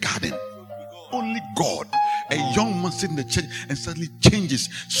God in the garden. Only God. A young man sitting in the church and suddenly changes.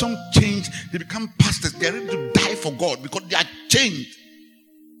 Some change, they become pastors. They are ready to die for God because they are changed.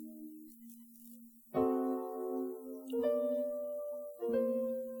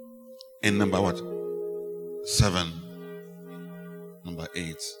 And number what? 7. Number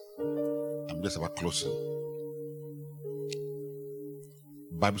 8. I'm just about closing.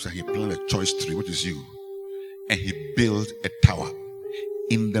 Bible says he planted a choice tree, which is you, and he built a tower.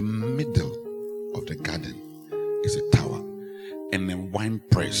 In the middle of the garden is a tower and a wine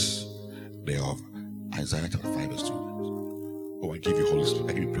press thereof. Isaiah chapter 5 verse 2. Oh, I give you Holy Spirit.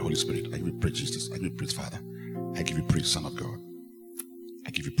 I give you Holy Spirit. I give you praise, Jesus. I give you praise, Father. I give you praise, Son of God.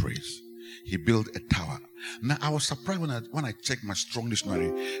 I give you praise. He built a tower. Now I was surprised when I checked my strong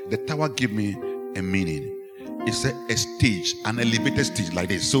dictionary. The tower gave me a meaning. It's a stage, an elevated stage like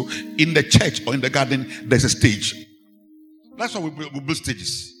this. So in the church or in the garden, there's a stage. That's why we build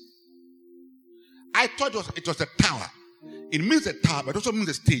stages. I thought it was a tower. It means a tower, but it also means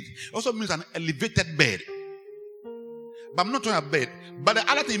a stage. It also means an elevated bed. But I'm not talking about bed. But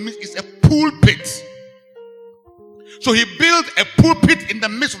the other thing means it's a pulpit. So he built a pulpit in the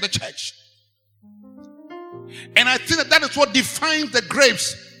midst of the church. And I think that is what defines the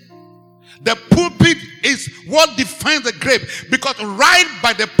grapes. The pulpit is what defines the grape, because right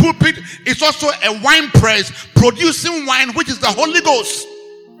by the pulpit is also a wine press producing wine, which is the Holy Ghost.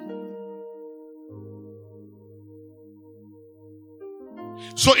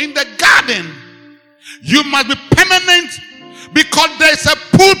 So in the garden, you must be permanent, because there is a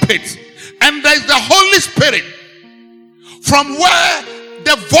pulpit and there is the Holy Spirit from where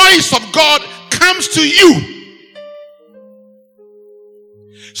the voice of God comes to you.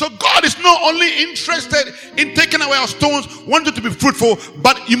 So God is not only interested in taking away our stones, want you to be fruitful,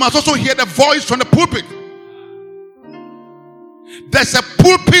 but you must also hear the voice from the pulpit. There's a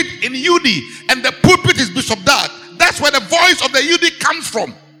pulpit in UD, and the pulpit is Bishop Dag. That's where the voice of the UD comes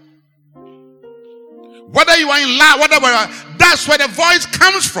from. Whether you are in La, whatever, that's where the voice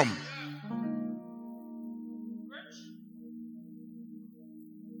comes from.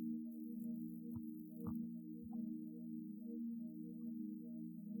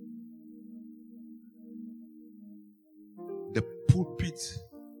 The pulpit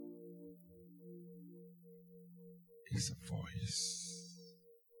is a voice.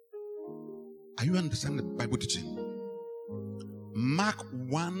 Are you understanding the Bible teaching? Mark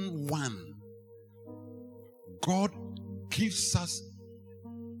 1:1. God gives us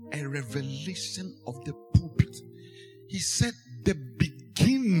a revelation of the pulpit. He said the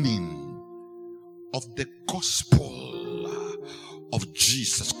beginning of the gospel of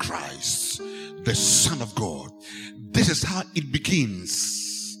Jesus Christ, the Son of God. This is how it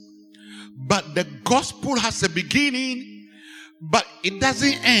begins. But the gospel has a beginning, but it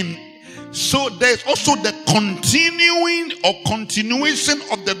doesn't end. So there's also the continuing or continuation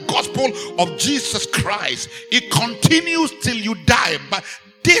of the gospel of Jesus Christ. It continues till you die, but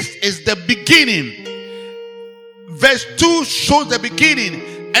this is the beginning. Verse 2 shows the beginning,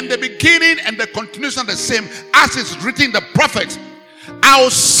 and the beginning and the continuation are the same, as is written in the prophet. I'll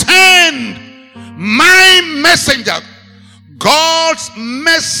send my messenger, God's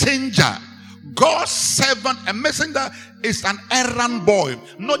messenger, God's servant. A messenger is an errand boy,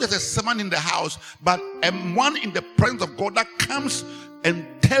 not just a servant in the house, but one in the presence of God that comes and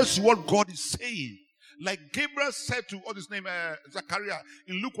tells you what God is saying. Like Gabriel said to what his name, Zachariah,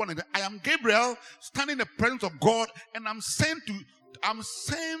 in Luke 1, I am Gabriel, standing in the presence of God, and I'm sent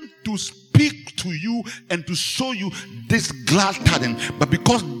to speak to you and to show you this glad tidings. But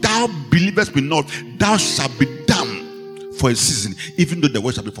because thou believest me not, thou shalt be damned for a season, even though the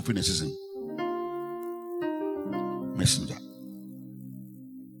word shall be fulfilled in a season. Messenger.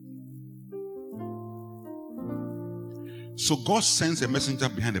 So God sends a messenger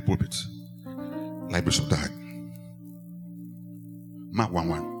behind the pulpit, like Bishop Dag. Mark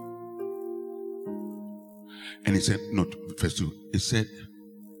 1:1. And he said, no, verse 2. He said,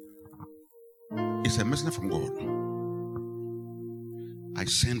 it's a messenger from God. I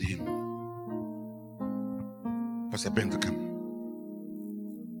send him. Pastor Ben to come.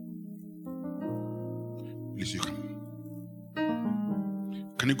 Please, you come.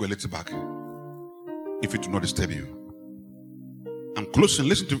 Can you go a little back? If it will not disturb you. I'm closing.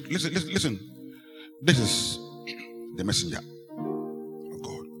 Listen. This is the messenger of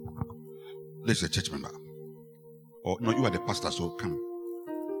God. This is a church member. Or no, you are the pastor, so come.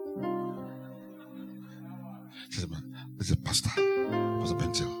 This is a pastor, Pastor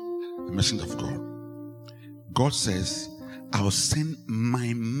Bentel, the messenger of God. God says, I will send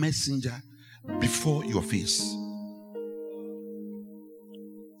my messenger before your face.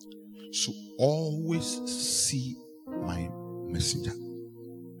 So always see my messenger.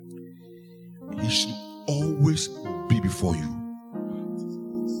 He should always be before you.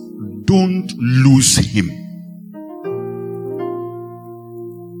 Don't lose him.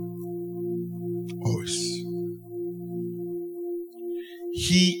 Always.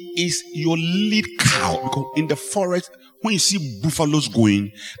 He is your lead cow. Because in the forest, when you see buffaloes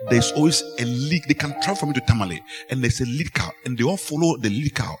going, there's always a lead. They can travel from here to Tamale, and there's a lead cow, and they all follow the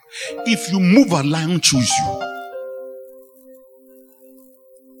lead cow. If you move, a lion choose you.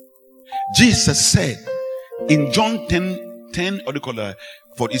 Jesus said in John 10,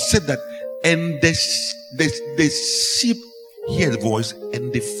 for it said that, and the sheep hear the voice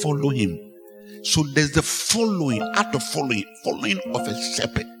and they follow him. So there's the following, act of following of a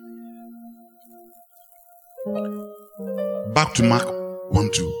shepherd. Back to Mark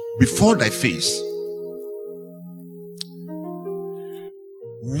 1:2. Before thy face,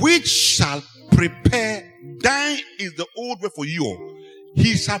 which shall prepare, thine is the old way for you.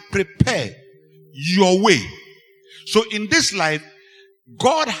 He shall prepare your way. So in this life,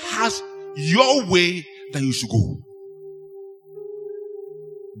 God has your way that you should go.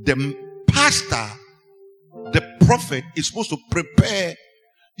 The pastor, the prophet is supposed to prepare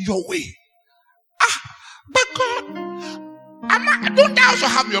your way. But God, don't I also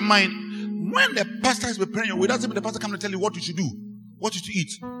have your mind? When the pastor is preparing your way, doesn't mean the pastor come to tell you what you should do, what you should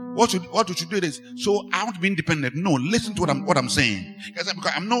eat, what you should do this. So I want to be independent. No, listen to what I'm saying. Because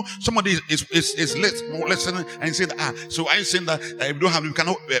I know somebody is listening and saying so I'm saying that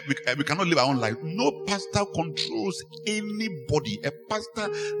we cannot live our own life. No pastor controls anybody. A pastor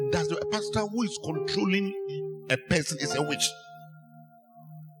who is controlling a person is a witch.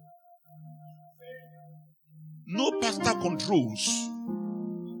 No pastor controls.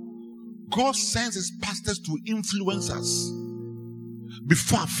 God sends his pastors to influence us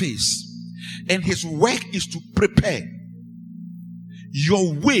before our face. And his work is to prepare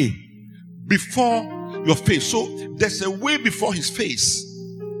your way before your face. So there's a way before his face.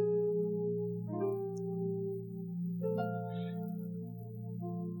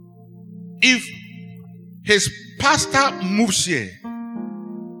 If his pastor moves here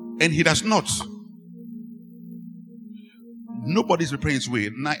and he does not, nobody's preparing his way.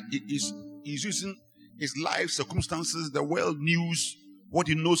 Now he's using his life circumstances, the world news, what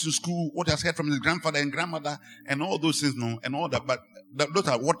he knows in school, what he has heard from his grandfather and grandmother, and all those things, and all that. But those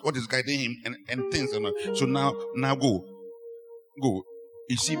are what is guiding him and things. So now go.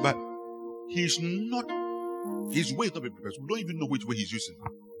 You see, but he's not. His way is not prepared. We don't even know which way he's using.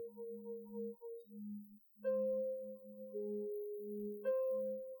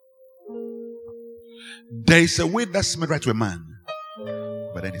 There is a way that seems right to a man,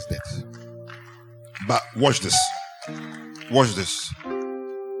 but then it's death. But watch this. Watch this.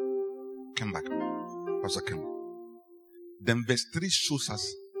 Come back. Pastor, come. Then verse 3 shows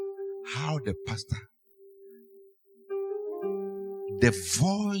us how the pastor, the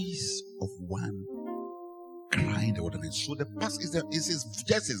voice of one crying the wilderness. So the pastor is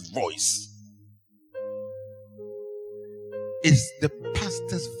just his voice. It's the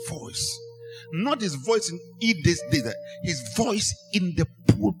pastor's voice. Not his voice in this day, his voice in the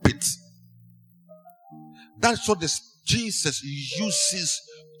pulpit. That's what Jesus uses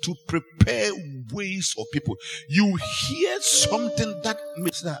to prepare ways of people. You hear something that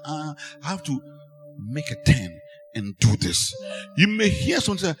makes that I have to make a turn and do this. You may hear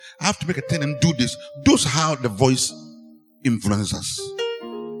something, I have to make a turn and do this. Those are how the voice influences us.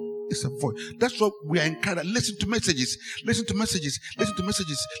 It's a voice. That's what we are encouraged. Listen to messages. Listen to messages. Listen to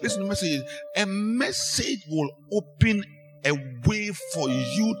messages. Listen to messages. A message will open a way for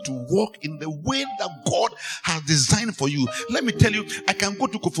you to walk in the way that God has designed for you. Let me tell you, I can go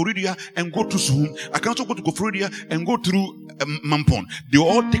to Koforidua and go to Suhum. I can also go to Koforidua and go through Mampon. They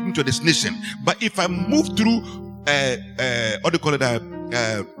all take me to a destination. But if I move through, what do you call it,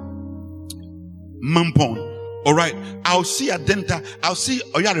 Mampon, all right, I'll see Adenta, I'll see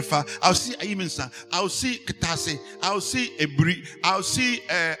Oyarifa, I'll see Ayiminsa, I'll see Ketase, I'll see Ebri, I'll see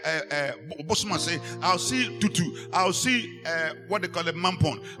Bosmase, I'll see Tutu, I'll see what they call it,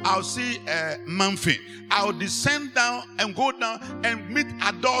 Mampon, I'll see Manfi. I'll descend down and go down and meet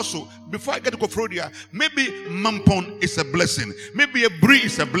Adoso before I get to Koforidua. Maybe Mampon is a blessing, maybe Ebri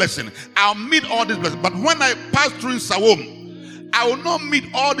is a blessing. I'll meet all these blessings. But when I pass through Sawom, I will not meet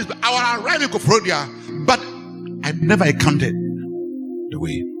all this. I will arrive in Koforidua, but I never encountered the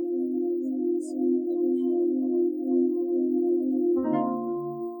way.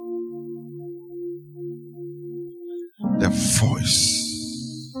 The voice.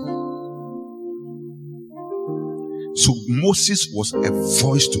 So Moses was a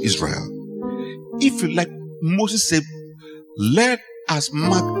voice to Israel. If you like, Moses said, let us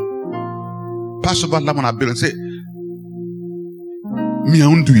mark Passover lamb on our bill and say, me, I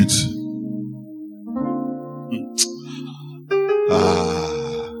won't do it.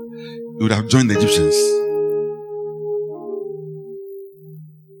 You would have joined the Egyptians.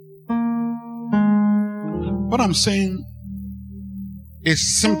 What I'm saying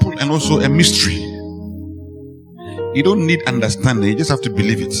is simple and also a mystery. You don't need understanding, you just have to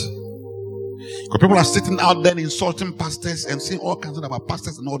believe it. Because people are sitting out there insulting pastors and saying all kinds of about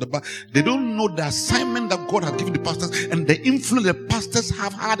pastors and all that, but they don't know the assignment that God has given the pastors and the influence the pastors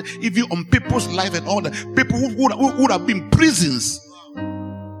have had even on people's life and all that. People who would have been prisons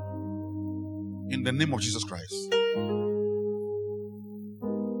in the name of Jesus Christ.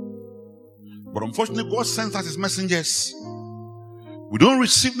 But unfortunately, God sends us his messengers. We don't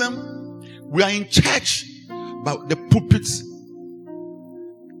receive them. We are in church, but the pulpit,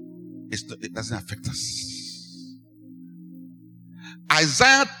 it doesn't affect us.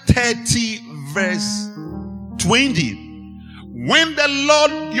 Isaiah 30 verse 20. When the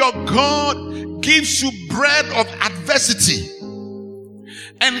Lord your God gives you bread of adversity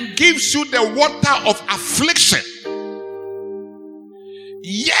and gives you the water of affliction,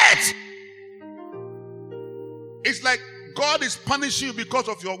 yet it's like God is punishing you because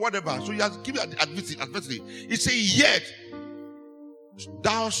of your whatever. So he has given you adversity. He says, yet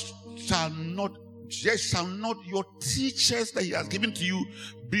thou shalt not, yet shall not your teachers that he has given to you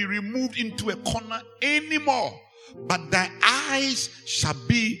be removed into a corner anymore, but thy eyes shall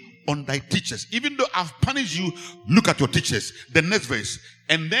be on thy teachers. Even though I've punished you, look at your teachers. The next verse.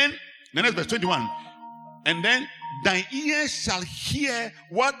 And then the next verse 21. And then thy ears shall hear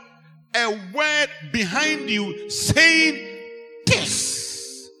what? A word behind you saying,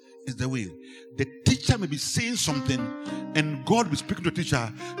 this is the way. The teacher may be saying something and God will be speaking to the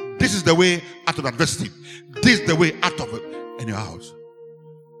teacher. This is the way out of adversity. This is the way out of it in your house.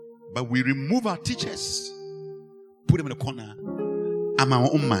 But we remove our teachers, put them in the corner. I'm our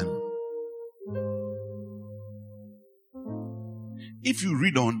own man. If you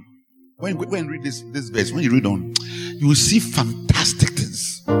read on, when you read this verse, when you read on, you will see fantastic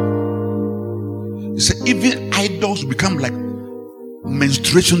things. You say even idols become like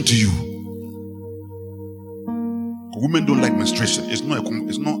menstruation to you. Women don't like menstruation. It's not a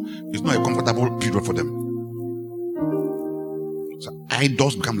comfortable period for them. So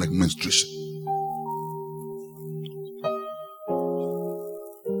idols become like menstruation.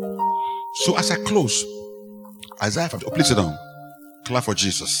 So as I close, Isaiah 50, please sit down. Clap for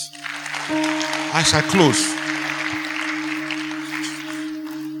Jesus. As I close,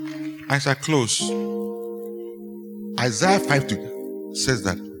 Isaiah 50 says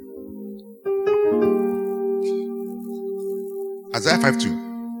that. Isaiah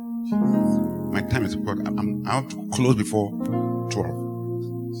 5:2. My time is important. I have to close before 12.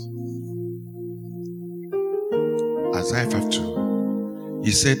 Isaiah 5:2.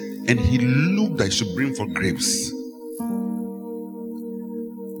 He said, and he looked that he should bring forth grapes.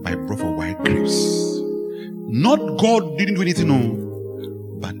 By brought for white grapes. Not God didn't do anything, no,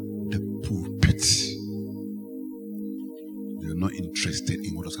 but the pulpit. They were not interested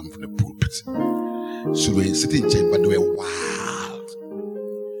in what was coming from the pulpit. So they were sitting in church, but they were wild.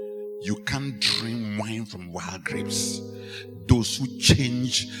 You can't drink wine from wild grapes. Those who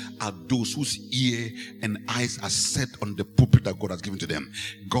change are those whose ear and eyes are set on the pulpit that God has given to them.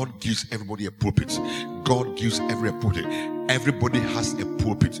 God gives everybody a pulpit. God gives every pulpit. Everybody has a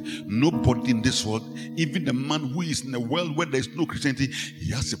pulpit. Nobody in this world, even the man who is in a world where there is no Christianity,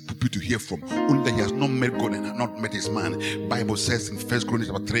 he has a pulpit to hear from. Only that he has not met God and has not met his man. Bible says in 1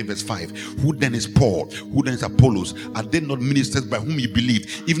 Corinthians 3 verse 5, who then is Paul? Who then is Apollos? Are they not ministers by whom you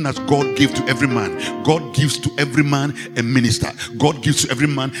believe? Even as God gave to every man. God gives to every man a minister. God gives to every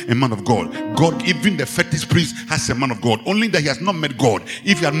man a man of God. God, even the fetish priest has a man of God. Only that he has not met God.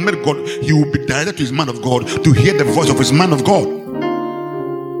 If he had met God, he will be directed to his man of God to hear the voice of his man of God.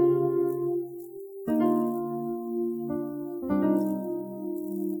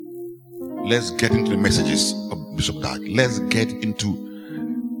 Let's get into the messages of Bishop Dag. Let's get into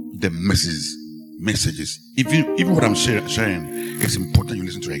the messages. Even what I'm sharing, it's important you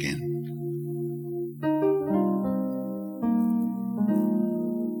listen to it again.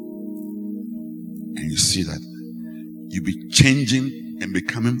 And you see that you'll be changing and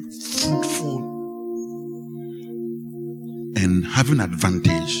becoming fruitful and having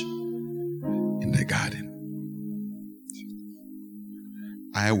advantage in the garden.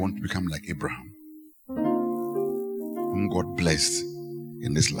 I want to become like Abraham, whom God blessed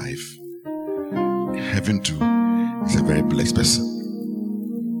in this life. Heaven too is a very blessed person.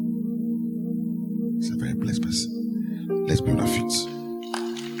 It's a very blessed person. Let's be on our feet.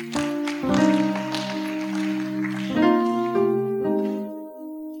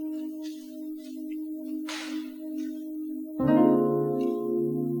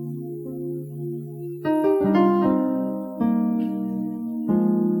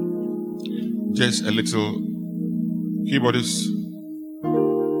 Just a little keyboardist.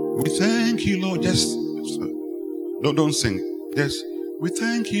 We thank you, Lord. Just don't sing. Just we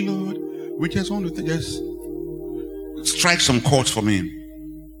thank you, Lord. We just want to just strike some chords for me.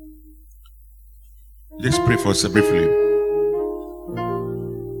 Just pray for us briefly.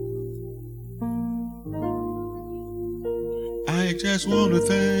 I just want to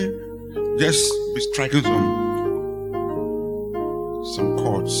thank. Just be striking some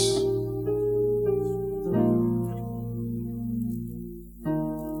chords.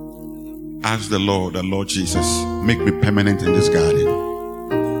 Ask the Lord Jesus, make me permanent in this garden.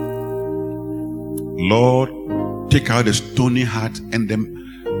 Lord, take out the stony heart and the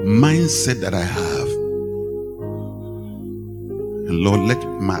mindset that I have. And Lord, let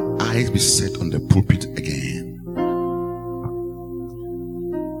my eyes be set on the pulpit again.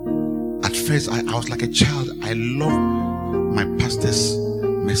 At first, I was like a child. I loved my pastor's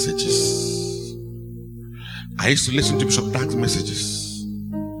messages. I used to listen to Bishop Dag's messages.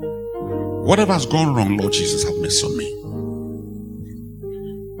 Whatever has gone wrong, Lord Jesus, have mercy on me.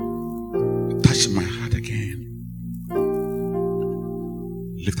 Touch my heart again.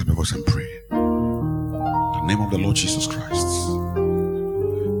 Lift up your voice and pray. In the name of the Lord Jesus Christ.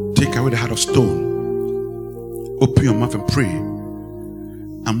 Take away the heart of stone. Open your mouth and pray.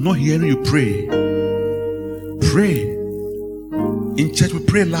 I'm not hearing you pray. Pray. In church, we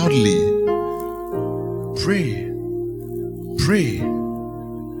pray loudly. Pray. Pray.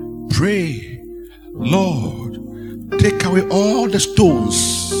 Pray. Lord, take away all the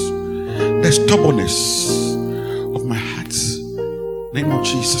stones, the stubbornness of my heart. Name of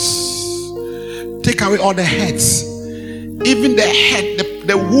Jesus. Take away all the hurts, even the head,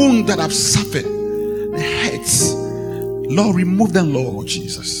 the wound that I've suffered, the hurts. Lord, remove them, Lord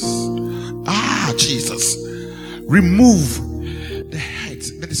Jesus. Jesus, remove the hurts,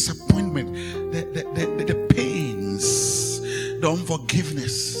 the disappointment, the pains, the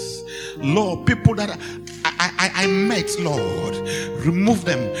unforgiveness. Lord, people that I met, Lord, remove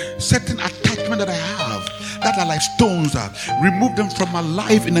them. Certain attachment that I have that are like stones, remove them from my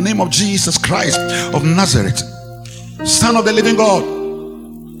life in the name of Jesus Christ of Nazareth, Son of the living God.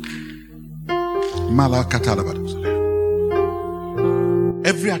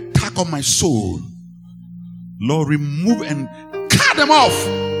 Every attack on my soul, Lord, remove and cut them off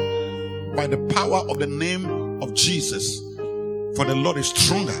by the power of the name of Jesus, for the Lord is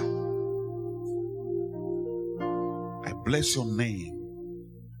stronger. I bless your name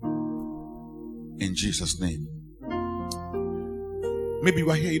in Jesus' name. Maybe you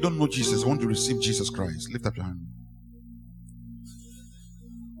are here, you don't know Jesus, you want to receive Jesus Christ. Lift up your hand.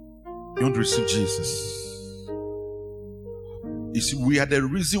 You want to receive Jesus. You see, we are the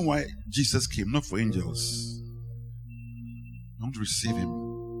reason why Jesus came, not for angels. You want to receive him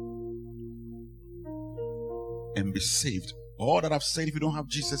and be saved. All that I've said, if you don't have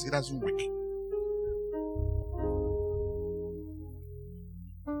Jesus, it doesn't work.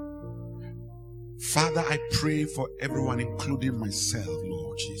 Father, I pray for everyone, including myself,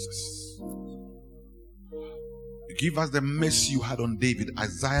 Lord Jesus. Give us the mercy you had on David.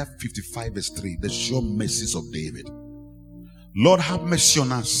 Isaiah 55 verse 3. The sure mercies of David. Lord, have mercy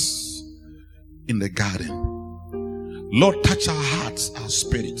on us in the garden. Lord, touch our hearts, our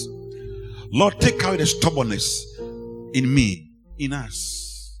spirit. Lord, take away the stubbornness in me, in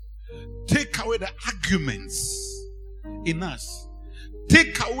us. Take away the arguments in us.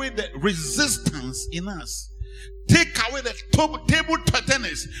 Take away the resistance in us. Take away the table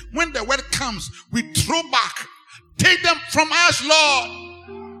tennis. When the word comes, we throw back. Take them from us, Lord.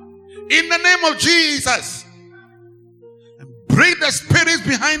 In the name of Jesus. And break the spirits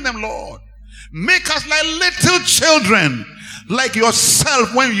behind them, Lord. Make us like little children, like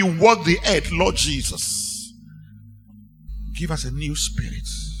yourself when you walk the earth, Lord Jesus. Give us a new spirit.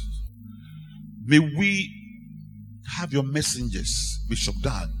 May we have your messengers, Bishop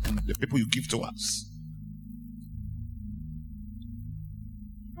Dag, and the people you give to us.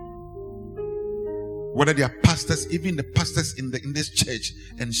 Whether they are pastors, even the pastors in this church,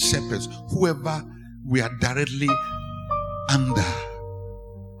 and shepherds, whoever we are directly under.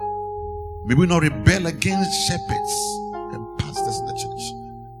 May we not rebel against shepherds and pastors in the church.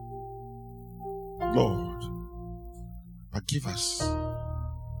 Lord, forgive us.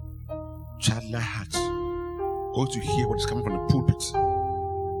 Childlike heart. Go to hear what is coming from the pulpit.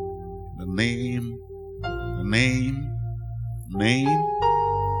 The name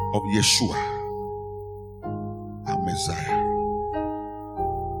of Yeshua, our Messiah.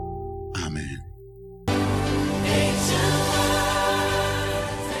 Amen.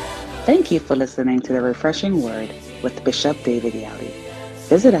 Thank you for listening to the Refreshing Word with Bishop David Yali.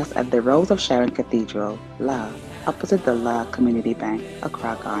 Visit us at the Rose of Sharon Cathedral, La, opposite the La Community Bank,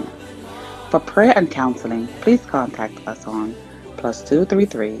 Accra, Ghana. For prayer and counseling, please contact us on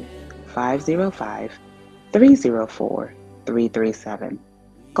 +233 505 304 337.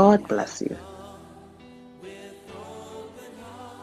 God bless you.